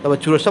काम, तपाईँ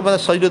चुरोट सबभन्दा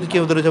सजिलो त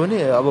के हुँदो रहेछ भने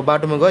अब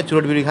बाटोमा गयो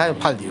चुरोट बिरुवा खायो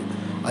फालिदियो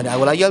अनि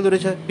आगो लागिहाल्दो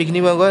रहेछ।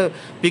 पिकनिकमा गयो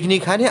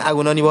पिकनिक खाने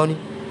आगो ननिभाउने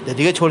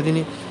त्यतिकै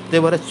छोडिदिने।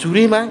 त्यही भएर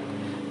चुरेमा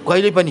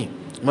कहिले पनि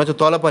म चाहिँ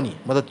तल पनि,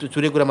 म त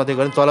चुरे कुरा मात्रै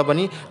गरेँ, तल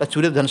पनि र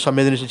चुरे झन्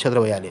संवेदनशील क्षेत्र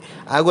भइहाल्यो।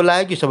 आगो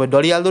लाग्यो कि सबै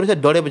डढिहाल्दो रहेछ,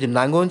 डढेपछि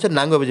नाङ्गो हुन्छ,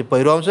 नाङ्गो भएपछि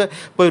पहिरो आउँछ,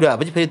 पहिरो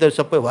आएपछि फेरि त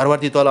सबै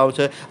भरभर्ती तल आउँछ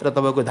र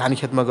तपाईँको धान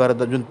खेतमा गएर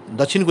जुन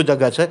दक्षिणको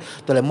जग्गा छ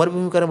त्यसलाई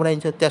मरुभूमिकरण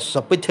बनाइन्छ, त्यहाँ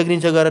सबै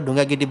ठेक्रिन्छ गएर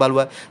ढुङ्गा गिटी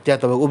बालुवा, त्यहाँ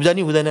तपाईँको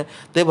उब्जनी हुँदैन।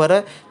 त्यही भएर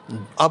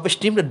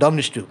अपस्ट्रिम र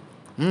डाउनस्ट्रिम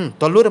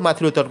तल्लो र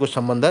माथिल्लो तटको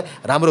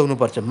सम्बन्ध राम्रो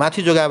हुनुपर्छ।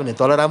 माथि जोगायो भने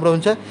तल राम्रो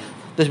हुन्छ,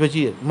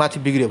 त्यसपछि माथि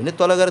बिग्रियो भने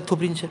तल गएर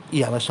थुप्रिन्छ।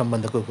 यी हाम्रो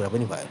सम्बन्धको कुरा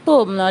पनि भयो। तो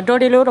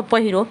डढेलो र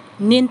पहिरो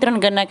नियन्त्रण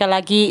गर्नका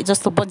लागि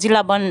जस्तो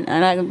जिल्ला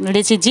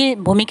वनले चाहिँ जे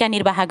भूमिका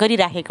निर्वाह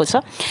गरिराखेको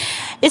छ,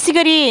 यसै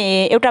गरी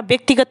एउटा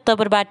व्यक्तिगत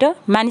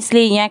तवरबाट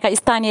मानिसले, यहाँका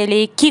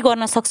स्थानीयले के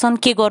गर्न सक्छन्,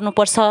 के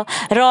गर्नुपर्छ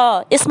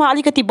र यसमा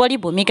अलिकति बढी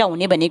भूमिका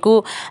हुने भनेको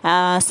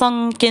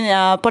सङ्घ,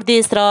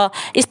 प्रदेश र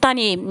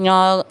स्थानीय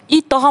यी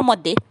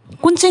तहमध्ये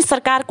कुन चाहिँ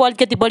सरकारको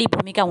अलिकति बढी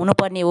भूमिका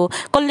हुनुपर्ने हो,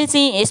 कसले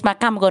चाहिँ यसमा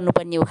काम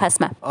गर्नुपर्ने हो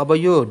खासमा? अब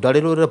यो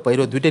डढेलो र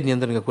पहिरो दुइटै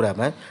नियन्त्रणको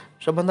कुरामा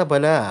सबभन्दा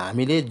पहिला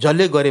हामीले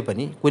जसले गरे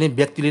पनि कुनै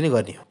व्यक्तिले नै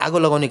गर्ने हो। आगो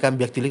लगाउने काम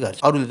व्यक्तिले गर्छ,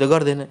 अरूले त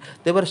गर्दैन।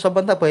 त्यही भएर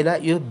सबभन्दा पहिला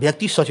यो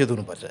व्यक्ति सचेत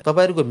हुनुपर्छ।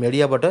 तपाईँहरूको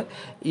मिडियाबाट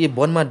यी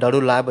वनमा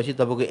डढेलो लगाएपछि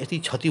तपाईँको यति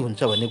क्षति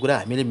हुन्छ भन्ने कुरा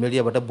हामीले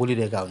मिडियाबाट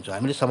बोलिरहेका हुन्छौँ,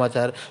 हामीले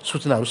समाचार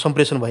सूचनाहरू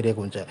सम्प्रेषण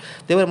भइरहेको हुन्छ।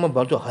 त्यही भएर म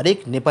भन्छु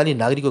हरेक नेपाली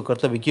नागरिकको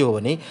कर्तव्य के हो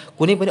भने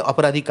कुनै पनि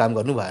अपराधिक काम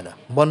गर्नु भएन।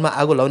 वनमा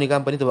आगो लगाउने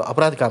काम पनि तपाईँ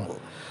अपराध काम हो।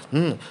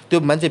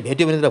 त्यो मान्छे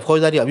भेट्यो भने त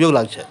फौजदारी अभियोग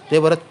लाग्छ। त्यही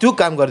भएर त्यो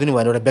काम गरिदिनु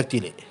भएन एउटा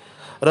व्यक्तिले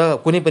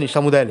र कुनै पनि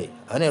समुदायले,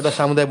 होइन। एउटा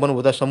सामुदायिक वन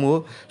उद्धार समूह हो,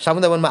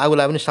 सामुदायिक वनमा आगो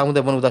लाग्यो भने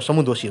सामुदायिक वन उद्धार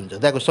समूह दोषी हुन्छ,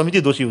 त्यहाँको समिति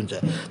दोषी हुन्छ।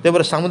 त्यही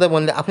भएर सामुदायिक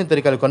वनले आफ्नै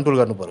तरिकाले कन्ट्रोल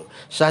गर्नु पऱ्यो,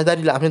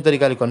 साझेदारीले आफ्नै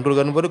तरिकाले कन्ट्रोल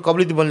गर्नु पऱ्यो,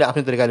 कम्युनिटी वनले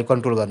आफ्नै तरिकाले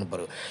कन्ट्रोल गर्नु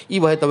पऱ्यो। यी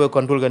भए तपाईँको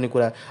कन्ट्रोल गर्ने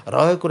कुरा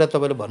रहेको कुरा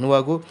तपाईँले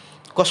भन्नुभएको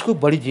कसको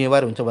बढी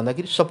जिम्मेवार हुन्छ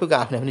भन्दाखेरि सबैको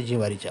आफ्नै आफ्नै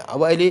जिम्मेवारी छ।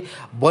 अब अहिले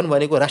वन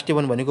भनेको, राष्ट्रिय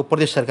वन भनेको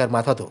प्रदेश सरकार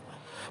मार्फत हो।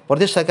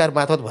 प्रदेश सरकार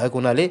मार्फत भएको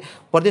हुनाले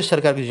प्रदेश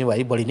सरकारको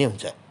जिम्मेवारी बढी नै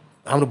हुन्छ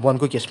हाम्रो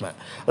वनको केसमा।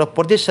 र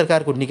प्रदेश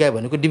सरकारको निकाय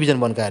भनेको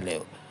डिभिजन वन कार्यालय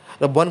हो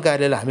र वन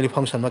कार्यालयले हामीले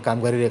फङ्सनमा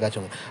काम गरिरहेका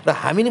छौँ र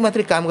हामीले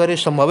मात्रै काम गरेर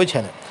सम्भवै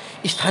छैन।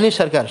 स्थानीय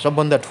सरकार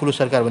सबभन्दा ठुलो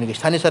सरकार भनेको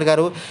स्थानीय सरकार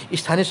हो।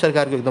 स्थानीय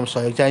सरकारको एकदम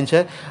सहयोग चाहिन्छ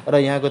र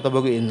यहाँको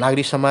तपाईँको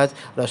नागरिक समाज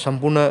र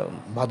सम्पूर्ण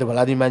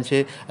भद्रभलादी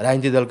मान्छे,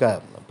 राजनीतिक दलका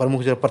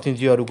प्रमुख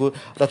प्रतिनिधिहरूको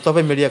र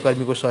तपाईँ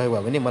मिडियाकर्मीको सहयोग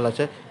भयो भने मलाई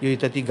चाहिँ यो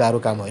त्यति गाह्रो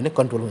काम होइन,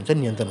 कन्ट्रोल हुन्छ,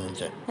 नियन्त्रण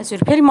हुन्छ। हजुर,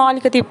 फेरि म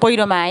अलिकति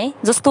पहिरोमा आएँ।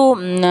 जस्तो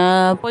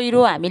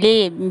पहिरो हामीले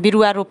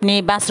बिरुवा रोप्ने,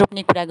 बाँस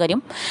रोप्ने कुरा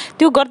गऱ्यौँ,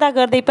 त्यो गर्दा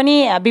गर्दै पनि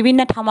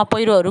विभिन्न ठाउँमा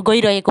पहिरोहरू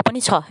गइरहेको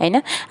पनि छ, होइन।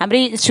 होइन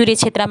हाम्रै चुरे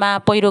क्षेत्रमा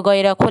पहिरो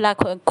गएर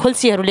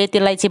खोल्सीहरूले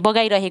त्यसलाई चाहिँ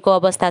बगाइरहेको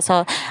अवस्था छ,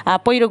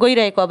 पहिरो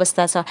गइरहेको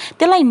अवस्था छ।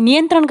 त्यसलाई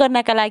नियन्त्रण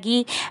गर्नका लागि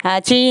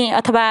चाहिँ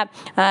अथवा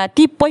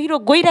ती पहिरो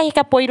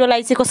गइरहेका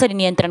पहिरोलाई चाहिँ कसरी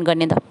नियन्त्रण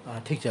गर्ने त?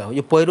 ठिक छ,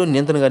 यो पहिरो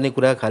नियन्त्रण गर्ने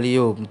कुरा खालि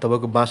यो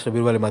तपाईँको बाँस र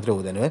बिरुवाले मात्र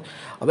हुँदैन है।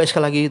 अब यसका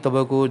लागि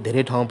तपाईँको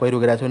धेरै ठाउँ पहिरो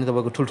गइरहेको छ भने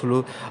तपाईँको ठुल्ठुलो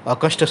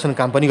कन्स्ट्रक्सन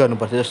काम पनि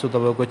गर्नुपर्छ। जस्तो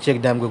तपाईँको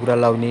चेक ड्यामको कुरा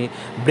लाउने,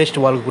 ब्रेस्ट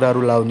वालको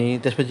कुराहरू लाउने,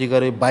 त्यसपछि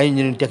गएर बायो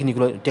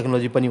इन्जिनियरिङ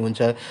टेक्नोलोजी पनि हुन्छ।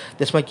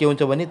 त्यसमा के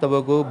हुन्छ भने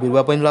तपाईँको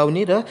बिरुवा पनि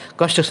लाउने र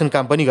कन्स्ट्रक्सन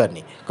काम पनि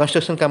गर्ने।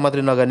 कन्स्ट्रक्सन काम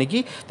मात्रै नगर्ने कि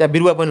त्यहाँ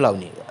बिरुवा पनि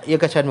लाउने।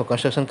 एका साइडमा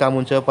कन्स्ट्रक्सन काम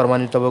हुन्छ,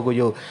 पर्मानेन्ट तपाईँको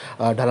यो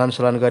ढलान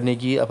सलान गर्ने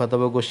कि अथवा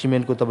तपाईँको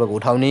सिमेन्टको तपाईँको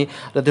उठाउने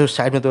र त्यो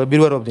साइडमा तपाईँ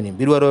बिरुवा रोपिदिने।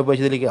 बिरुवा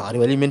रोपेपछि त्यसले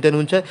हरियाली मेन्टेन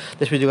हुन्छ,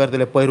 त्यसपछि गएर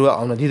त्यसलाई पहिरो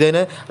आउन दिँदैन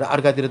र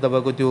अर्कातिर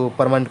तपाईँको त्यो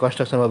पर्मानेन्ट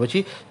कन्स्ट्रक्सन भएपछि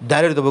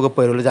डाइरेक्ट तपाईँको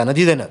पहिरोले जान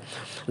दिँदैन।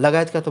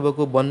 लगायतका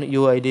तपाईँको वन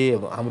यो अहिले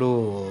हाम्रो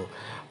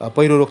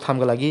पहिरो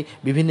रोकथामका लागि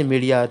विभिन्न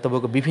मिडिया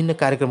तपाईँको विभिन्न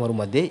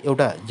कार्यक्रमहरूमध्ये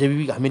एउटा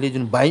जैविक हामीले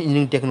जुन बायो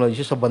इन्जिनियरिङ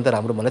टेक्नोलोजी छ सबभन्दा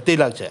राम्रो मलाई त्यही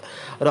लाग्छ।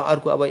 र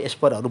अर्को अब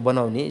स्परहरू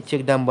बनाउने,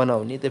 चेक ड्याम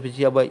बनाउने,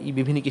 त्यसपछि अब यी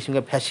विभिन्न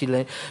किसिमका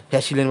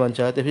फ्यासिलेन भन्छ,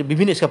 त्यसपछि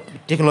विभिन्न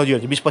यसका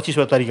टेक्नोलोजीहरू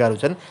 20-25 तरिकाहरू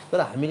छन्। तर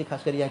हामीले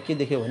खास गरी यहाँ के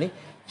देख्यौँ भने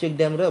चेक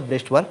ड्याम र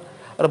ब्रेस्ट वाल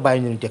र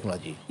बायो इन्जिनियरिङ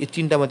टेक्नोलोजी यो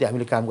तीनटा मात्रै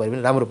हामीले काम गऱ्यो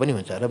भने राम्रो पनि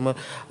हुन्छ। र म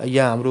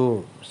यहाँ हाम्रो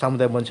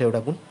समुदाय बन्छ एउटा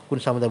कुन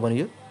समुदाय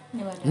बन्यो?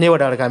 नेवा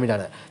डाँडा, कामी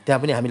डाँडा,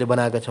 त्यहाँ पनि हामीले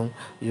बनाएका छौँ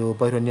यो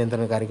पहिरो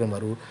नियन्त्रण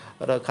कार्यक्रमहरू।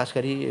 र खास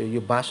गरी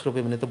यो बाँस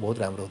रोप्यो भने त बहुत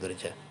राम्रो हुँदो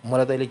रहेछ।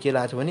 मलाई त अहिले के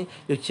लाग्छ भने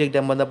यो चेक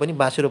ड्यामभन्दा पनि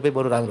बाँसै रोपे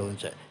बरु राम्रो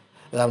हुन्छ,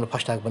 राम्रो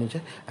फस्टाएको पनि छ।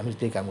 हामीले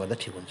त्यही काम गर्दा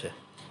ठिक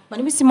हुन्छ।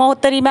 भनेपछि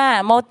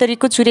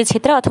महोत्तरीको चुरे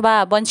क्षेत्र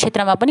अथवा वन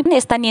क्षेत्रमा पनि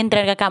यस्ता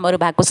नियन्त्रणका कामहरू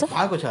भएको छ।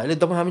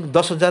 अहिले तपाईँ हामीले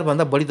 10,000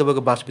 भन्दा बढी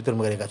तपाईँको बाँस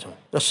वितरण गरेका छौँ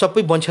र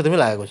सबै वन क्षेत्रमै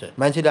लागेको छ।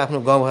 मान्छेले आफ्नो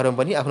गाउँघरमा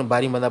पनि आफ्नो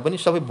बारीभन्दा पनि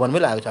सबै वनमै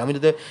लागेको छ। हामीले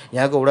त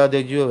यहाँको वडा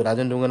अध्यक्ष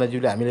राजन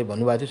ढुङ्गानाज्यूले हामीले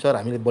भन्नुभएको थियो, सर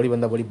हामीले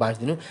बढीभन्दा बढी बाँस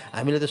दिनु।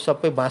 हामीले त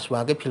सबै बाँस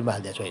उहाँकै फिल्डमा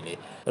हालिदिएको छौँ अहिले।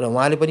 र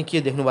उहाँले पनि के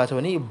देख्नु भएको छ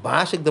भने यो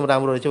बाँस एकदम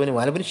राम्रो रहेछ भने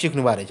उहाँले पनि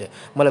सिक्नु भएको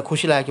रहेछ। मलाई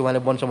खुसी लाग्यो कि उहाँले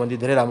वन सम्बन्धी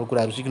धेरै राम्रो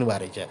कुराहरू सिक्नु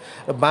भएको रहेछ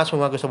र बाँसमा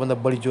उहाँको सबभन्दा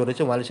बढी जोड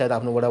रहेछ। उहाँले सायद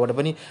आफ्नो वडाबाट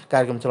पनि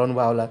कार्यक्रम चलाउनु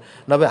भयो होला,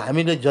 नभए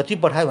हामीले जति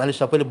पठायो उहाँले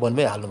सबैले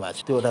वनमै हाल्नु भएको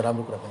छ। त्यो एउटा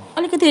राम्रो कुरा पनि।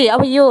 अलिकति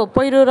अब यो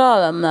पहिरो र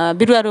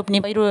बिरुवा रोप्ने,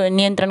 पहिरो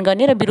नियन्त्रण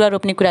गर्ने र बिरुवा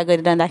रोप्ने कुरा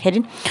गरिरहँदाखेरि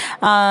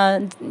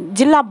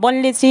जिल्ला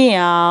वनले चाहिँ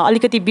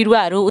अलिकति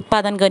बिरुवाहरू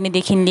उत्पादन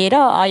गर्नेदेखि लिएर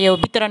यो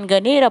वितरण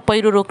गर्ने र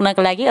पहिरो रोक्नका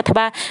लागि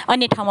अथवा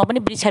अन्य ठाउँमा पनि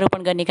वृक्षारोपण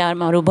गर्ने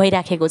कामहरू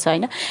भइराखेको छ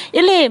होइन।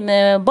 यसले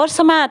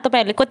वर्षमा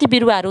तपाईँहरूले कति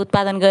बिरुवाहरू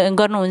उत्पादन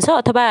गर्नुहुन्छ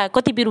अथवा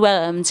कति बिरुवा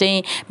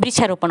चाहिँ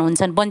वृक्षारोपण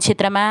हुन्छन् वन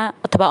क्षेत्रमा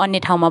अथवा अन्य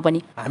ठाउँमा पनि?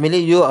 हामीले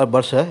यो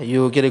वर्ष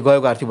यो के अरे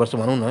गएको आर्थिक वर्ष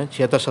भनौँ न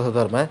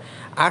 76-77मा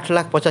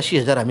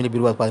 8,85,000 हामीले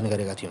बिरुवा उत्पादन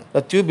गरेका थियौँ। र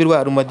त्यो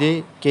बिरुवाहरूमध्ये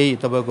केही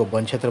तपाईँको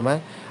वन क्षेत्रमा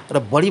र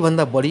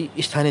बढीभन्दा बढी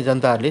स्थानीय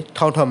जनताहरूले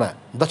ठाउँ ठाउँमा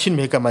दक्षिण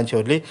भेगका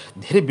मान्छेहरूले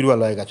धेरै बिरुवा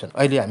लगेका छन्।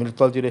 अहिले हामीले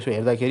तलतिर यसो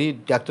हेर्दाखेरि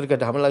ट्र्याक्टरका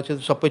हाम्रो लाग्छ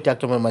सबै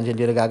ट्र्याक्टरमा मान्छे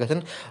लिएर गएका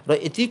छन् र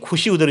यति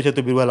खुसी हुँदो रहेछ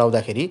त्यो बिरुवा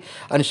लाउँदाखेरि।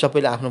 अनि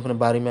सबैले आफ्नो आफ्नो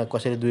बारीमा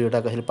कसैले 2वटा,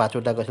 कसैले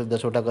 5वटा, कसैले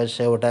 10वटा, कसैले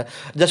 100वटा,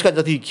 जसका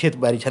जति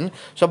खेतबारी छन्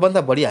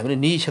सबभन्दा बढी हामीले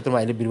निजी क्षेत्रमा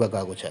अहिले बिरुवा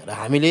गएको छ। र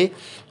हामीले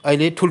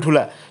अहिले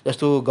ठुल्ठुला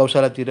जस्तो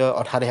गौशालातिर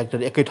 18 हेक्टर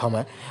एकै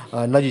ठाउँमा,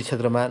 नदी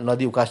क्षेत्रमा,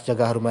 नदी उकास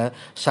जग्गाहरूमा,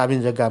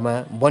 सार्वजनिक जग्गामा,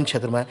 वन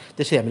क्षेत्रमा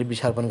त्यसै हामीले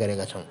वृक्षारोपण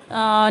गरेका छौँ।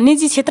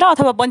 निजी क्षेत्र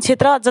अथवा वन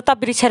क्षेत्र जता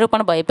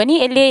वृक्षारोपण भए पनि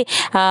यसले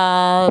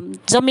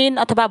जमिन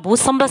अथवा भू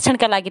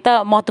संरक्षणका लागि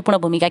त महत्त्वपूर्ण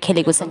भूमिका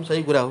खेलेको छ।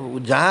 सही कुरा हो।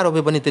 जहाँ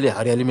रोपे पनि त्यसले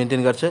हरियाली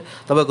मेन्टेन गर्छ।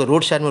 तपाईँको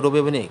रोड साइडमा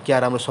रोपे भने क्या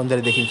राम्रो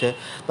सौन्दर्य देखिन्छ।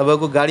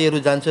 तपाईँको गाडीहरू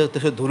जान्छ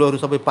त्यसको धुलोहरू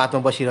सबै पातमा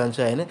बसिरहन्छ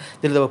होइन,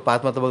 त्यसले तपाईँ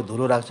पातमा तपाईँको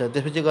धुलो राख्छ।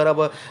 त्यसपछि गएर अब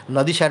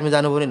नदी साइडमा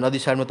जानुभयो भने नदी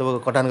साइडमा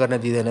तपाईँको कटान गर्न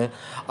दिँदैन।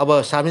 अब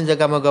सार्वजनिक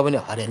जग्गामा गयो भने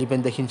हरियाली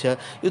पनि देखिन्छ।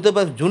 यो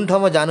तपाईँ जुन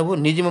ठाउँमा जानुभयो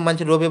निजीमा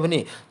मान्छे रोप्यो भने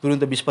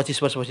तुरुन्त 20-25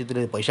 वर्षपछि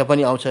त्यसले पैसा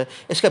पनि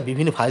आउँछ। यसका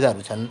विभिन्न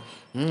फाइदाहरू छन्।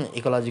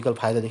 इकोलोजिकल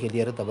फाइदादेखि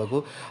लिएर तपाईँको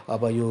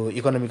अब यो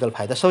इकोनोमिकल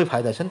फाइदा सबै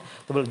फाइदा छन्।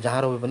 तपाईँले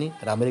जहाँ रोपे पनि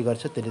राम्ररै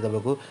गर्छ। त्यसले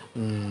तपाईँको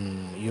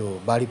यो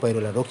बाढी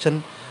पहिरोलाई रोक्छन्,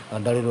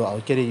 डढेरो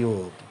के अरे यो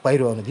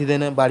पहिरो आउन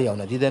दिँदैन, बाढी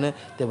आउन दिँदैन।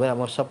 त्यही भएर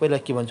म सबैलाई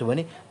के भन्छु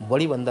भने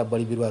बढीभन्दा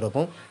बढी बिरुवा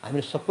रोपौँ।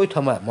 हामीले सबै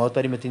ठाउँमा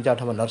महोत्तरीमा 3-4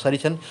 ठाउँमा नर्सरी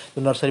छन्,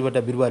 त्यो नर्सरीबाट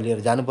बिरुवा लिएर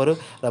जानु पऱ्यो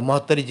र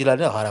महोत्तरी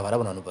जिल्लाले हराभरा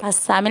बनाउनु पऱ्यो।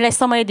 हस्, हामीलाई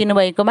समय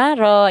दिनुभएकोमा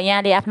र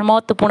यहाँले आफ्नो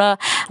महत्त्वपूर्ण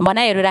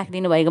भनाइहरू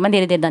राखिदिनु भएकोमा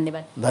धेरै धेरै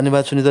धन्यवाद।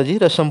 धन्यवाद सुनिताजी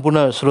र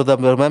सम्पूर्ण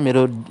श्रोताहरूमा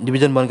मेरो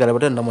डिभिजन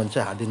वनकाबाट नमन छ,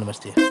 हार्दिक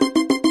नमस्ते।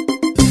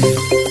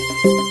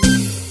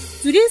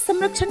 चुरे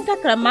संरक्षणका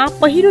क्रममा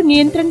पहिरो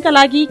नियन्त्रणका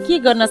लागि के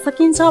गर्न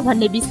सकिन्छ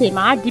भन्ने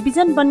विषयमा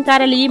डिभिजन वन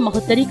कार्यालय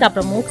महोत्तरीका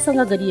प्रमुखसँग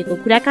गरिएको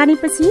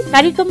कुराकानीपछि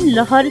कार्यक्रम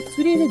लहर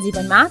चुरे र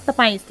जीवनमा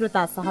तपाईँ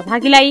श्रोता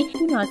सहभागीलाई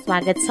पुनः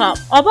स्वागत छ।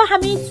 अब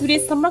हामी चुरे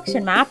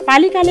संरक्षणमा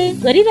पालिकाले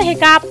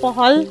गरिरहेका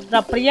पहल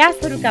र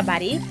प्रयासहरूका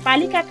बारे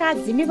पालिकाका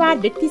जिम्मेवार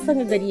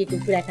व्यक्तिसँग गरिएको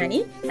कुराकानी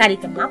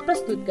कार्यक्रममा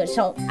प्रस्तुत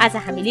गर्छौं। आज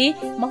हामीले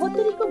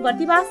महोत्तरीको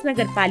बर्दिबास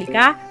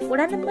नगरपालिका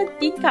वडा नम्बर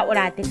 3 का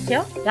वडा अध्यक्ष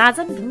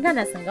राजन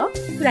ढुङ्गानासँग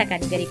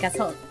कुराकानी गरेका छौं।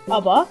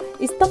 अब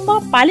स्तम्भ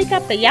पालिका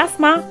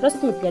प्रयासमा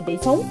प्रस्तुत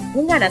गर्दैछौ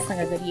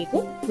ढुङ्गानासँग गरिएको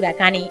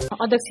कुराकानी।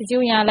 अध्यक्षज्यू,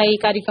 यहाँलाई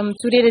कार्यक्रम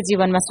चुरे र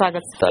जीवनमा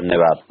स्वागत छ।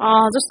 धन्यवाद।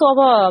 जस्तो अब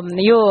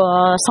यो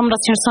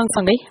संरक्षण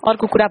सँगसँगै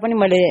अर्को कुरा पनि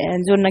मैले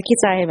जोड्न के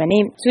चाहे भने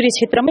चुरे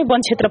क्षेत्रमै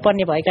वन क्षेत्र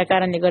पर्ने भएका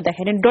कारणले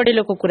गर्दाखेरि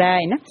डडेलोको कुरा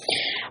हैन,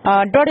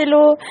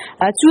 डडेलो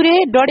चुरे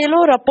डडेलो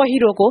र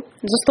पहिरोको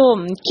जस्तो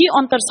के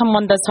अन्तर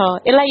सम्बन्ध छ,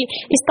 यसलाई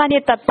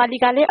स्थानीय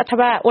पालिकाले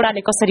अथवा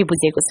ओडाले कसरी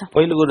बुझेको छ?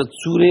 पहिलो कुरा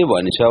चुरे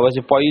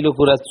भनिसकेपछि पहिलो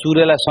कुरा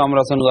चुरेलाई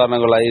संरक्षण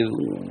गर्नको लागि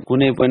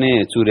कुनै पनि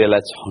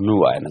चुरेलाई छाउनु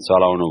भएन,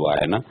 चलाउनु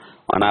भएन,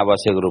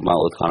 अनावश्यक रूपमा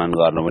उत्खनन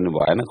गर्नु पनि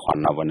भएन,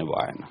 खन्न पनि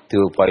भएन।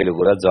 त्यो पहिलो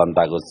कुरा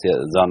जनताको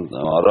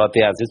र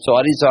त्यहाँ चाहिँ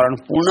चरीचरण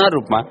पूर्ण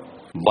रूपमा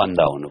बन्द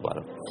हुनु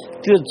पर्यो।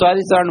 त्यो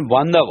चरीचरण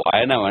बन्द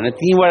भएन भने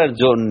त्यहीँबाट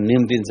जो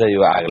निम्तिन्छ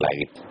यो आग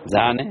लागि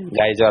जाने,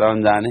 गाई चराउन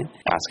जाने,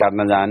 घाँस काट्न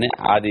जाने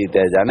आदि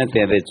इत्यादि जाने,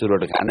 त्यहाँ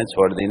चुरोट खाने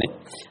छोडिदिने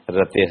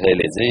र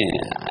त्यसैले चाहिँ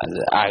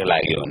आग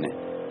लाग्यो भने।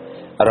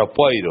 र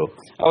पहिरो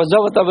अब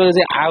जब तपाईँको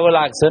चाहिँ आगो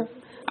लाग्छ,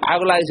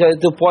 आगो लागिसकेपछि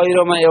त्यो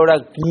पहिरोमा एउटा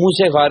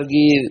मुसे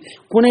खर्की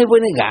कुनै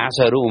पनि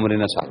घाँसहरू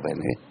उम्रिन सक्दैन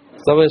कि।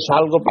 तपाईँ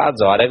सालको पात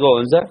झरेको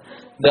हुन्छ,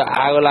 त्यो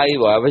आगो लागि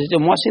भएपछि त्यो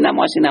मसिना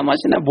मसिना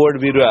मसिना बोट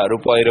बिरुवाहरू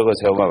पहिरोको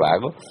छेउमा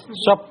भएको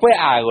सबै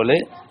आगोले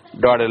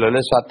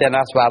डडेलोले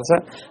सत्यानाश पार्छ।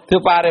 त्यो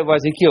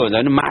पारेपछि के हुन्छ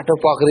भने माटो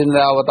पक्रिँदा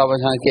अब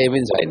तपाईँसँग केही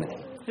पनि छैन,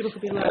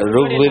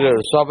 रुख बिरुवा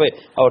सबै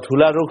अब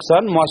ठुला रुख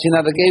छन्, मसिना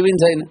त केही पनि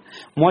छैन।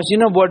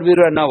 मसिनो बोट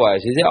बिरुवा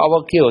नभएपछि चाहिँ अब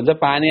के हुन्छ,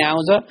 पानी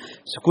आउँछ,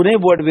 कुनै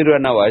बोट बिरुवा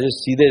नभएपछि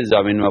सिधै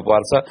जमिनमा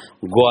पर्छ,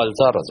 गल्छ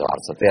र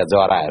झर्छ, त्यहाँ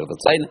जराहरू त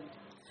छैन।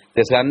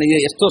 त्यस कारणले यो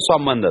यस्तो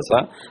सम्बन्ध छ।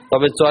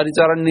 तपाईँ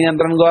चरीचरण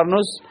नियन्त्रण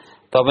गर्नुहोस्,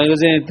 तपाईँको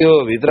चाहिँ त्यो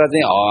भित्र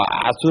चाहिँ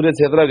चुरे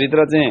क्षेत्रभित्र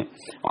चाहिँ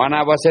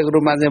अनावश्यक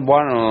रूपमा चाहिँ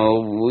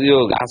यो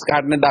घाँस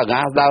काट्ने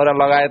घाँस दाउरा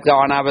लगायतका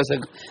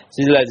अनावश्यक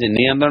चिजलाई चाहिँ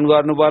नियन्त्रण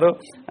गर्नु पर्यो।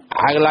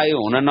 आग लागि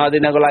हुन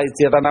नदिनको लागि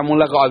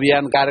चेतनामूलक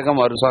अभियान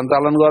कार्यक्रमहरू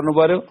सञ्चालन गर्नु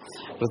पर्यो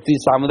र ती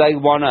सामुदायिक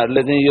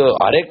वनहरूले चाहिँ यो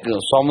हरेक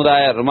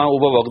समुदायहरूमा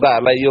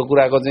उपभोक्ताहरूलाई यो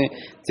कुराको चाहिँ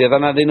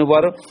चेतना दिनु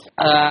पर्यो।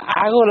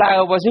 आगो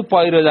लागेपछि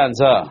पहिरो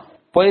जान्छ,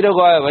 पहिरो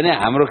गयो भने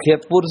हाम्रो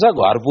खेत पुर्छ,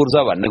 घर पुर्छ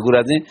भन्ने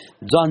कुरा चाहिँ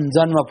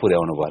जनजनमा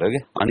पुर्याउनु पर्यो कि।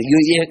 अनि यो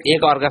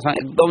एक अर्कासँग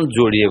एकदम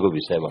जोडिएको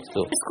विषयवस्तु।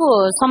 यसको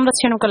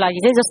संरक्षणको लागि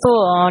चाहिँ जस्तो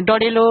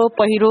डडेलो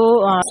पहिरो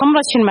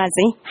संरक्षणमा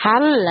चाहिँ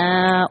हाल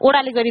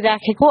ओडाले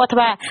गरिराखेको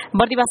अथवा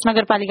बर्दिबास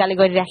नगरपालिकाले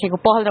गरिराखेको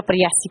पहल र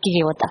प्रयास चाहिँ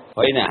के हो त?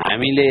 होइन,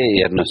 हामीले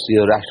हेर्नुहोस्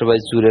यो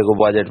राष्ट्रवादी चुरेको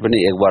बजेट पनि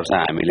 1 वर्ष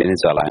हामीले नै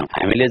चलायौँ।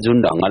 हामीले जुन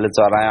ढङ्गले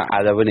चलायौँ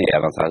आज पनि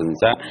हेर्न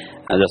सकिन्छ।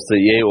 जस्तो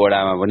यही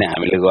ओडामा पनि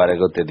हामीले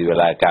गरेको त्यति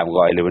बेला कामको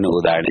अहिले पनि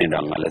उदाहरणीय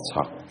ढङ्गले छ।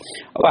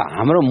 अब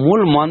हाम्रो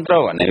मूल मन्त्र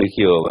भनेको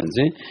के हो भने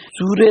चाहिँ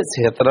चुरे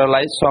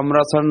क्षेत्रलाई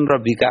संरक्षण र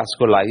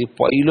विकासको लागि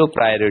पहिलो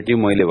प्रायोरिटी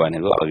मैले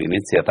भनेको अघि नै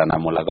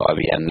चेतनामूलक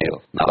अभियान नै हो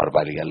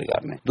नगरपालिकाले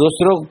गर्ने।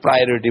 दोस्रो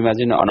प्रायोरिटीमा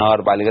चाहिँ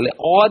नगरपालिकाले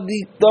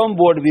अधिकतम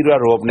बोट बिरुवा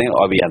रोप्ने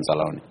अभियान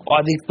चलाउने,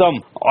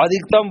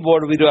 अधिकतम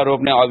बोट बिरुवा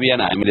रोप्ने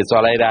अभियान हामीले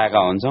चलाइरहेका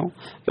हुन्छौँ।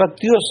 र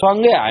त्यो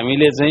सँगै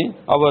हामीले चाहिँ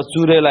अब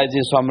चुरेलाई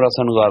चाहिँ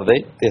संरक्षण गर्दै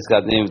त्यसका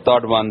चाहिँ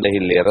तटबन्धदेखि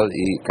लिएर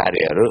यी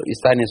कार्यहरू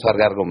स्थानीय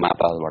सरकारको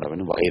मातहतबाट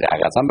पनि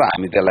भइरहेका छन् र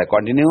हामी त्यसलाई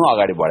कन्टिन्यू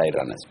अगाडि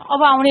बढाइरहनेछौँ।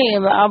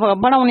 अब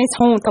बनाउने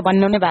छौँ त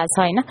भन्नु नै भएको छ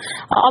होइन?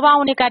 अब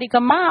आउने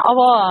कार्यक्रममा, अब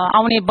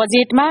आउने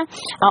बजेटमा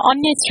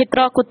अन्य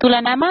क्षेत्रको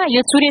तुलनामा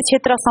यो चुरे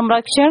क्षेत्र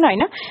संरक्षण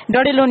होइन,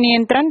 डडेलो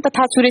नियन्त्रण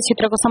तथा चुरे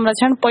क्षेत्रको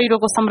संरक्षण,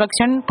 पहिरोको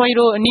संरक्षण,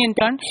 पहिरो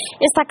नियन्त्रण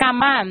यस्ता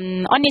काममा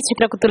अन्य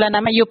क्षेत्रको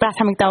तुलनामा यो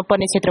प्राथमिकतामा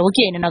पर्ने क्षेत्र हो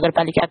कि होइन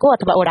नगरपालिकाको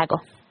अथवा ओडाको?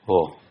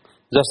 हो।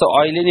 जस्तो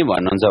अहिले नि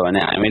भन्नुहुन्छ भने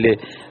हामीले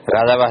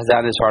राजाबास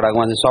जाने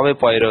सडकमा चाहिँ सबै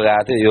पहिरो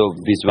गएको थियो। यो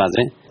बिचमा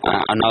चाहिँ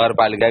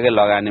नगरपालिकाकै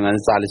लगानीमा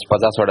चाहिँ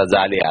 40-50 वटा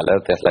जाली हालेर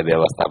त्यसलाई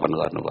व्यवस्थापन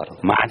गर्नु पर्यो।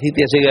 माथि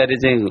त्यसै गरी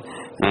चाहिँ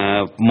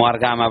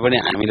मर्कामा पनि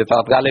हामीले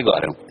तत्कालै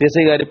गर्यौँ।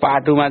 त्यसै गरी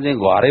पाटुमा चाहिँ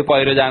घरै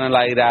पहिरो जान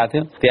लागिरहेको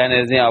थियो।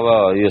 त्यहाँनिर चाहिँ अब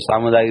यो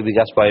सामुदायिक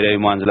विकास पहिरो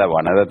मञ्चलाई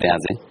भनेर त्यहाँ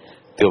चाहिँ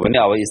त्यो पनि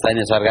अब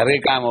स्थानीय सरकारकै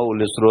काम हो।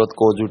 उसले स्रोत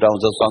को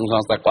जुटाउँछ, सङ्घ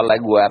संस्था कसलाई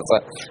गुहार्छ,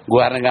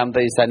 गुहार्ने काम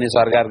त स्थानीय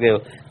सरकारकै हो।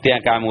 त्यहाँ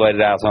काम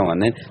गरिरहेछौँ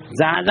भने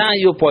जहाँ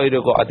यो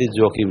पहिरोको अति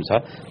जोखिम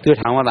छ त्यो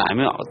ठाउँमा त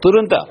हामी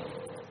तुरन्त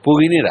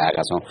पुगि नै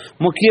रहेका छौँ।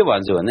 म के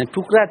भन्छु भने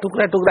टुक्रा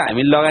टुक्रा टुक्रा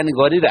हामी लगानी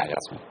गरिरहेका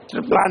छौँ।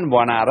 प्लान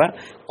बनाएर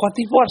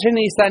कति पर्सेन्ट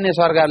स्थानीय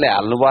सरकारले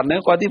हाल्नुपर्ने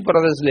हो, कति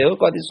प्रदेशले हो,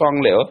 कति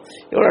सङ्घले हो,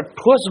 एउटा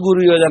ठोस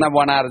गुरु योजना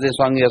बनाएर चाहिँ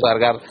सङ्घीय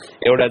सरकार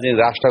एउटा चाहिँ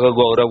राष्ट्रको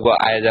गौरवको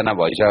आयोजना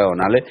भइसक्यो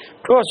हुनाले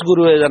ठोस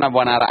गुरु योजना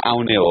बनाएर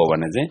आउने हो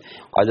भने चाहिँ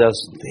अझ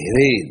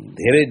धेरै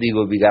धेरै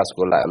दिगो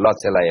विकासको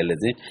लक्ष्यलाई यसले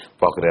चाहिँ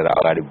पक्रेर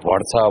अगाडि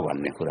बढ्छ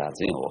भन्ने कुरा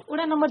चाहिँ हो।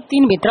 वडा नम्बर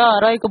 3 भित्र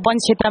रहेको वन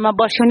क्षेत्रमा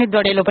वर्षौनी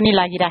डडेलो पनि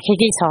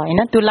लागिराखेकै छ होइन?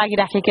 त्यो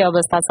लागिराखेकै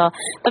अवस्था छ।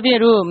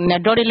 तपाईँहरू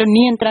डडेलो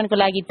नियन्त्रणको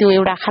लागि त्यो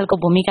एउटा खालको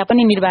भूमिका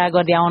पनि निर्वाह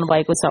गर्दै आउनु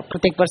भएको छ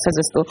प्रत्येक वर्ष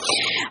जस्तो।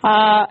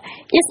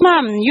 यसमा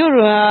यो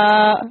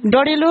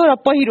डडेलो र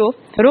पहिरो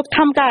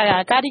रोकथामका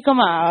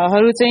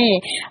कार्यक्रमहरू चाहिँ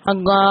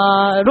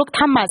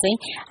रोकथाममा चाहिँ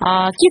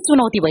के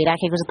चुनौती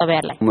भइराखेको छ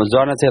तपाईँहरूलाई?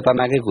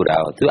 जनचेतनाकै कुरा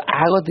हो। त्यो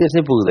आगो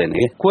त्यसै पुग्दैन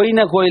कि कोही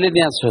न कोहीले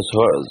त्यहाँ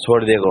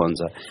छोडिदिएको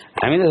हुन्छ।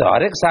 हामीले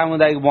हरेक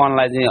सामुदायिक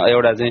वनलाई चाहिँ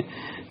एउटा चाहिँ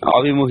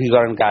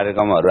अभिमुखीकरण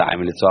कार्यक्रमहरू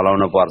हामीले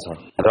चलाउन पर्छ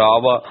र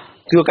अब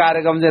त्यो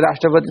कार्यक्रम चाहिँ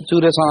राष्ट्रपति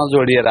चुरेसँग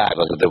जोडिएर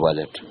आएको छ त्यो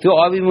बजेट। त्यो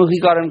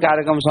अभिमुखीकरण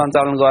कार्यक्रम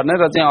सञ्चालन गर्ने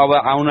र चाहिँ अब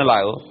आउन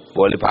लाग्यो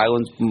भोलि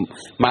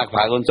माघ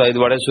फागुन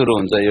चैतबाटै सुरु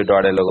हुन्छ यो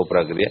डढेलोको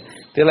प्रक्रिया।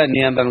 त्यसलाई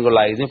नियन्त्रणको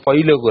लागि चाहिँ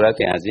पहिलो कुरा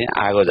त्यहाँ चाहिँ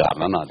आगो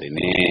झार्न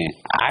नदिने,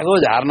 आगो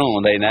झार्नु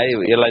हुँदैन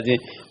है। यसलाई चाहिँ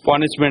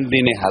पनिसमेन्ट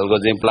दिने खालको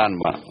चाहिँ प्लान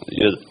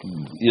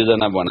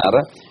योजना बनाएर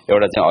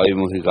एउटा चाहिँ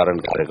अभिमुखीकरण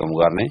कार्यक्रम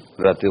गर्ने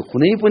र त्यो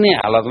कुनै पनि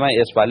हालतमा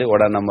यसपालि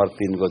वडा नम्बर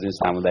 3 को चाहिँ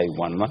सामुदायिक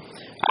वनमा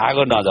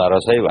आगो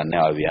नझरोस् है भन्ने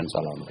अभियान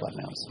चलाउनु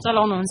पर्ने हुन्छ।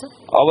 चलाउनुहुन्छ?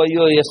 अब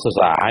यो यस्तो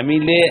छ,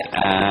 हामीले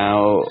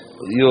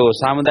यो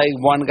सामुदायिक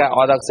वनका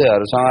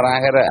अध्यक्षहरूसँग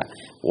राखेर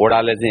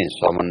वडाले चाहिँ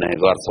समन्वय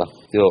गर्छ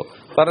त्यो,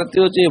 तर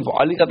त्यो चाहिँ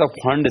अलिकता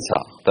फन्ड छ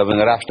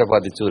तपाईको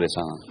राष्ट्रपति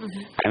चुरेसँग।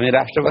 हामी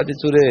राष्ट्रपति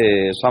चुरे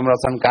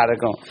संरक्षण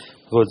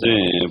कार्यक्रमको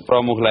चाहिँ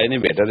प्रमुखलाई नै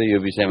भेटेर यो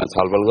विषयमा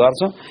छलफल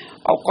गर्छौं।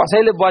 अब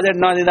कसैले बजेट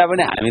नदिँदा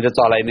पनि हामी त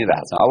चलाइ नै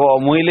रहेछ। अब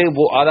मैले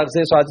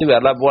अध्यक्ष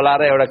सचिवहरूलाई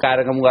बोलाएर एउटा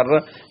कार्यक्रम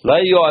गरेर ल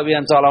यो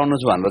अभियान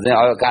चलाउनुस् भनेर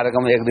चाहिँ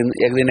कार्यक्रम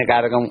एक दिने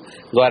कार्यक्रम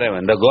गरे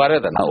भने त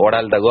गर्यो त न,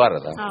 वडाले त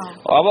गर्यो त।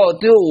 अब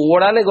त्यो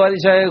वडाले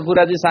गरिसकेको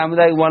कुरा चाहिँ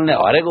सामुदायिक वनले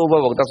हरेक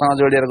उपभोक्तासँग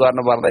जोडिएर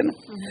गर्नु पर्दैन।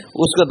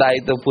 उसको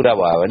दायित्व पूरा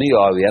भयो भने यो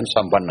अभियान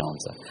सम्पन्न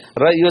हुन्छ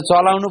र यो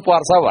चलाउनु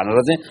पर्छ भनेर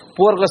चाहिँ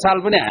पोहोरको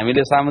साल पनि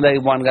हामीले सामुदायिक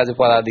वनका चाहिँ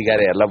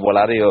पदाधिकारीहरूलाई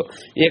बोलाएर यो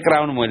एक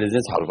राउन्ड मैले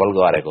चाहिँ छलफल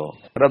गरेको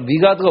र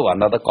विगतको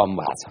भन्दा त कम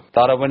भएको छ।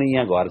 तर पनि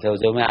यहाँ घर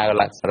छेउछेउमै आगो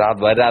लाग्छ,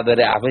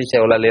 रातभरि आफै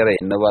सेउला लिएर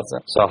हिँड्नुपर्छ,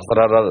 शस्त्र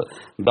र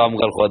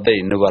दमकल खोज्दै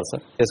हिँड्नुपर्छ।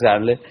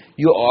 त्यसकारणले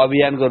यो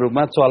अभियानको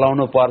रूपमा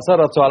चलाउनु पर्छ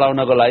र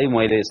चलाउनको लागि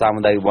मैले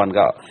सामुदायिक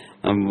वनका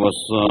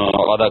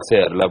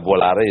अध्यक्षहरूलाई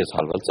बोलाएर यो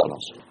छलफल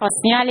चलाउँछु।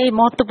 यहाँले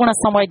महत्त्वपूर्ण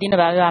समय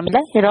दिनुभयो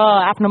हामीलाई र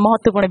आफ्नो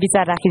महत्त्वपूर्ण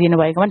विचार राखिदिनु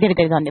भएकोमा धेरै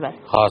धेरै धन्यवाद।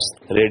 हस्,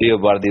 रेडियो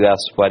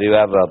बर्दिवास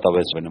परिवार र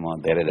तपाईँ पनि म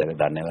धेरै धेरै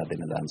धन्यवाद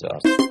दिन चाहन्छु।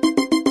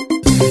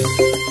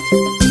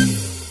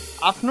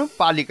 आफ्नो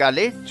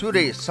पालिकाले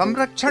चुरे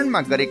संरक्षणमा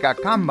गरेका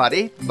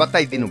कामबारे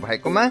बताइदिनु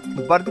भएकोमा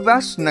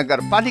बर्दिवास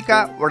नगरपालिका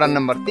वडा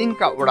नम्बर 3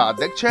 का वडा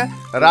अध्यक्ष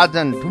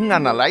राजन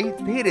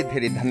ढुङ्गानालाई धेरै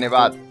धेरै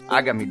धन्यवाद।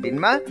 आगामी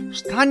दिनमा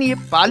स्थानीय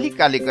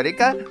पालिकाले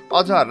गरेका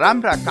अझ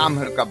राम्रा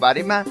कामहरूका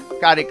बारेमा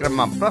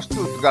कार्यक्रममा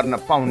प्रस्तुत गर्न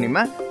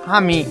पाउनेमा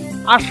हामी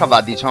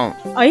आशावादी छौं।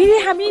 अहिले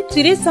हामी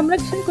चुरे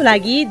संरक्षणको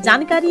लागि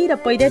जानकारी र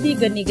पैरवी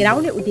गर्ने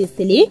गराउने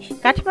उद्देश्यले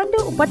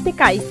काठमाडौँ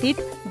उपत्यका स्थित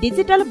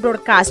digital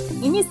broadcast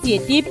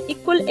initiative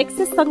equal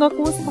access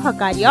सँगको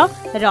सहकार्य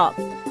र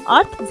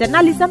अर्थ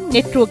जर्नालिजम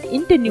नेटवर्क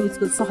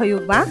इन्टरन्युजको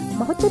सहयोगमा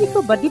महोत्तरीको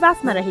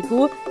बर्दिवासमा रहेको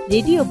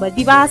रेडियो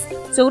बर्दिवास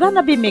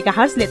 94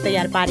 मेगाहर्जले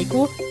तयार पारेको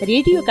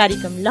रेडियो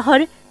कार्यक्रम लहर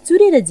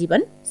चुरेर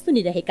जीवन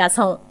सुनिरहेका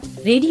छौं।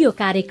 रेडियो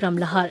कार्यक्रम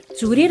लहर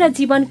चुरेर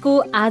जीवनको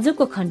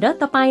आजको खण्ड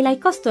तपाईलाई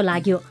कस्तो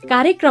लाग्यो?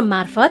 कार्यक्रम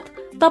मार्फत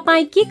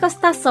तपाई के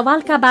कस्ता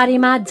सवालका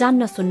बारेमा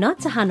जान्न सुन्न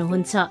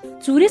चाहनुहुन्छ?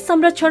 चुरे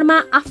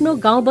संरक्षणमा आफ्नो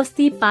गाउँ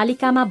बस्ती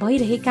पालिकामा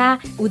भइरहेका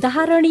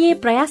उदाहरणीय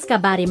प्रयासका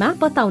बारेमा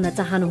बताउन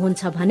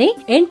चाहनुहुन्छ भने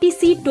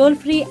NTC toll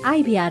free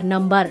IVR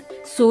number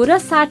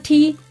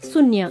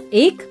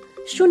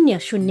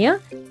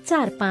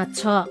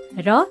 1660100456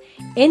 र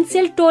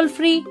Ncell toll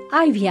free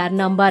IVR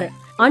number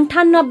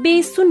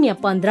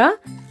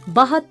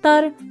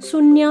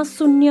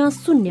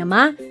 9801157000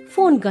 मा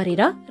फोन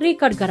गरेर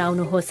रेकर्ड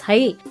गराउनुहोस् है।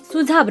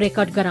 सुझाव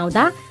रेकर्ड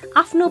गराउँदा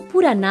आफ्नो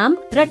पूरा नाम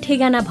र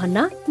ठेगाना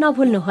भन्न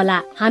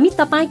नभुल्नुहोला। हामी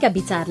तपाईका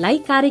विचारलाई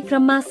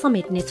कार्यक्रममा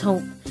समेट्ने छौं।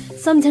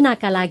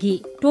 सम्झनाका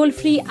लागि टोल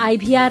फ्री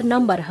आइभीआर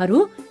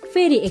नम्बरहरू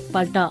फेरि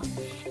एकपल्ट।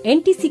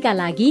 एनटीसी का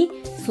लागि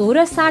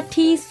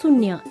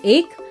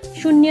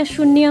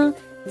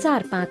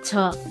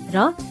 1660100456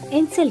 र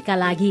एनसेल का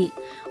लागि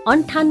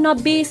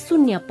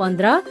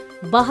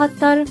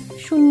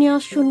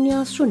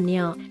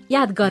 9801577000।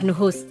 याद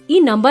गर्नुहोस्, यी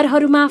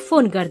नम्बरहरूमा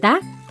फोन गर्दा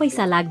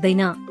पैसा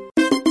लाग्दैन।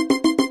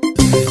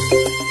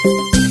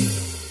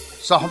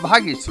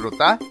 सहभागी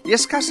श्रोता,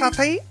 यसका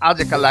साथै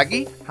आजका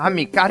लागि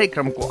हामी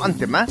कार्यक्रमको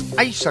अन्त्यमा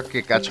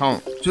आइसकेका छौं।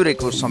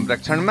 चुरेको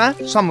संरक्षणमा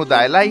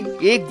समुदायलाई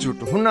एकजुट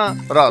हुन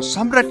र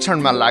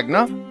संरक्षणमा लाग्न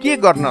के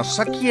गर्न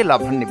सकिएला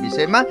भन्ने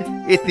विषयमा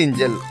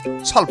यतिन्जेल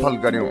छलफल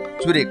गर्यौं।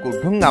 चुरेको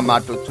ढुङ्गा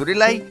माटो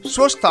चुरेलाई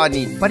स्वस्थ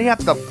अनि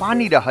पर्याप्त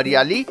पानी र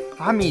हरियाली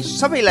हामी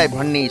सबैलाई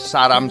भन्ने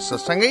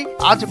सारांशसँगै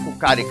आजको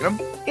कार्यक्रम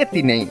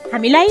यति नै।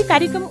 हामीलाई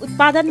कार्यक्रम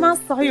उत्पादनमा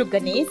सहयोग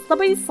गर्ने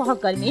सबै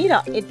सहकर्मी र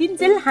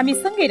यतिन्जेल हामी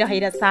सँगै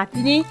रहेर साथ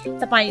दिने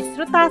तपाई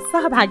श्रोता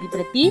सहभागी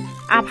प्रति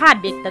आभार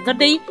व्यक्त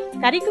गर्दै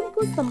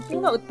कार्यक्रमको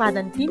सम्पूर्ण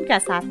उत्पादन टिमका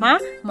साथमा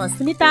म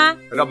सुनिता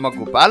र म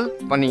गोपाल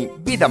पनि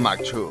बिदा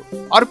माग्छु।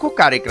 अर्को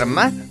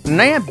कार्यक्रममा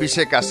नयाँ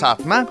विषयका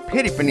साथमा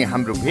फेरि पनि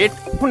हाम्रो भेट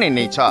हुने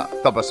नै छ।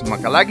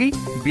 तबसम्मका लागि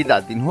बिदा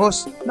दिनुहोस्।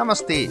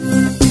 नमस्ते।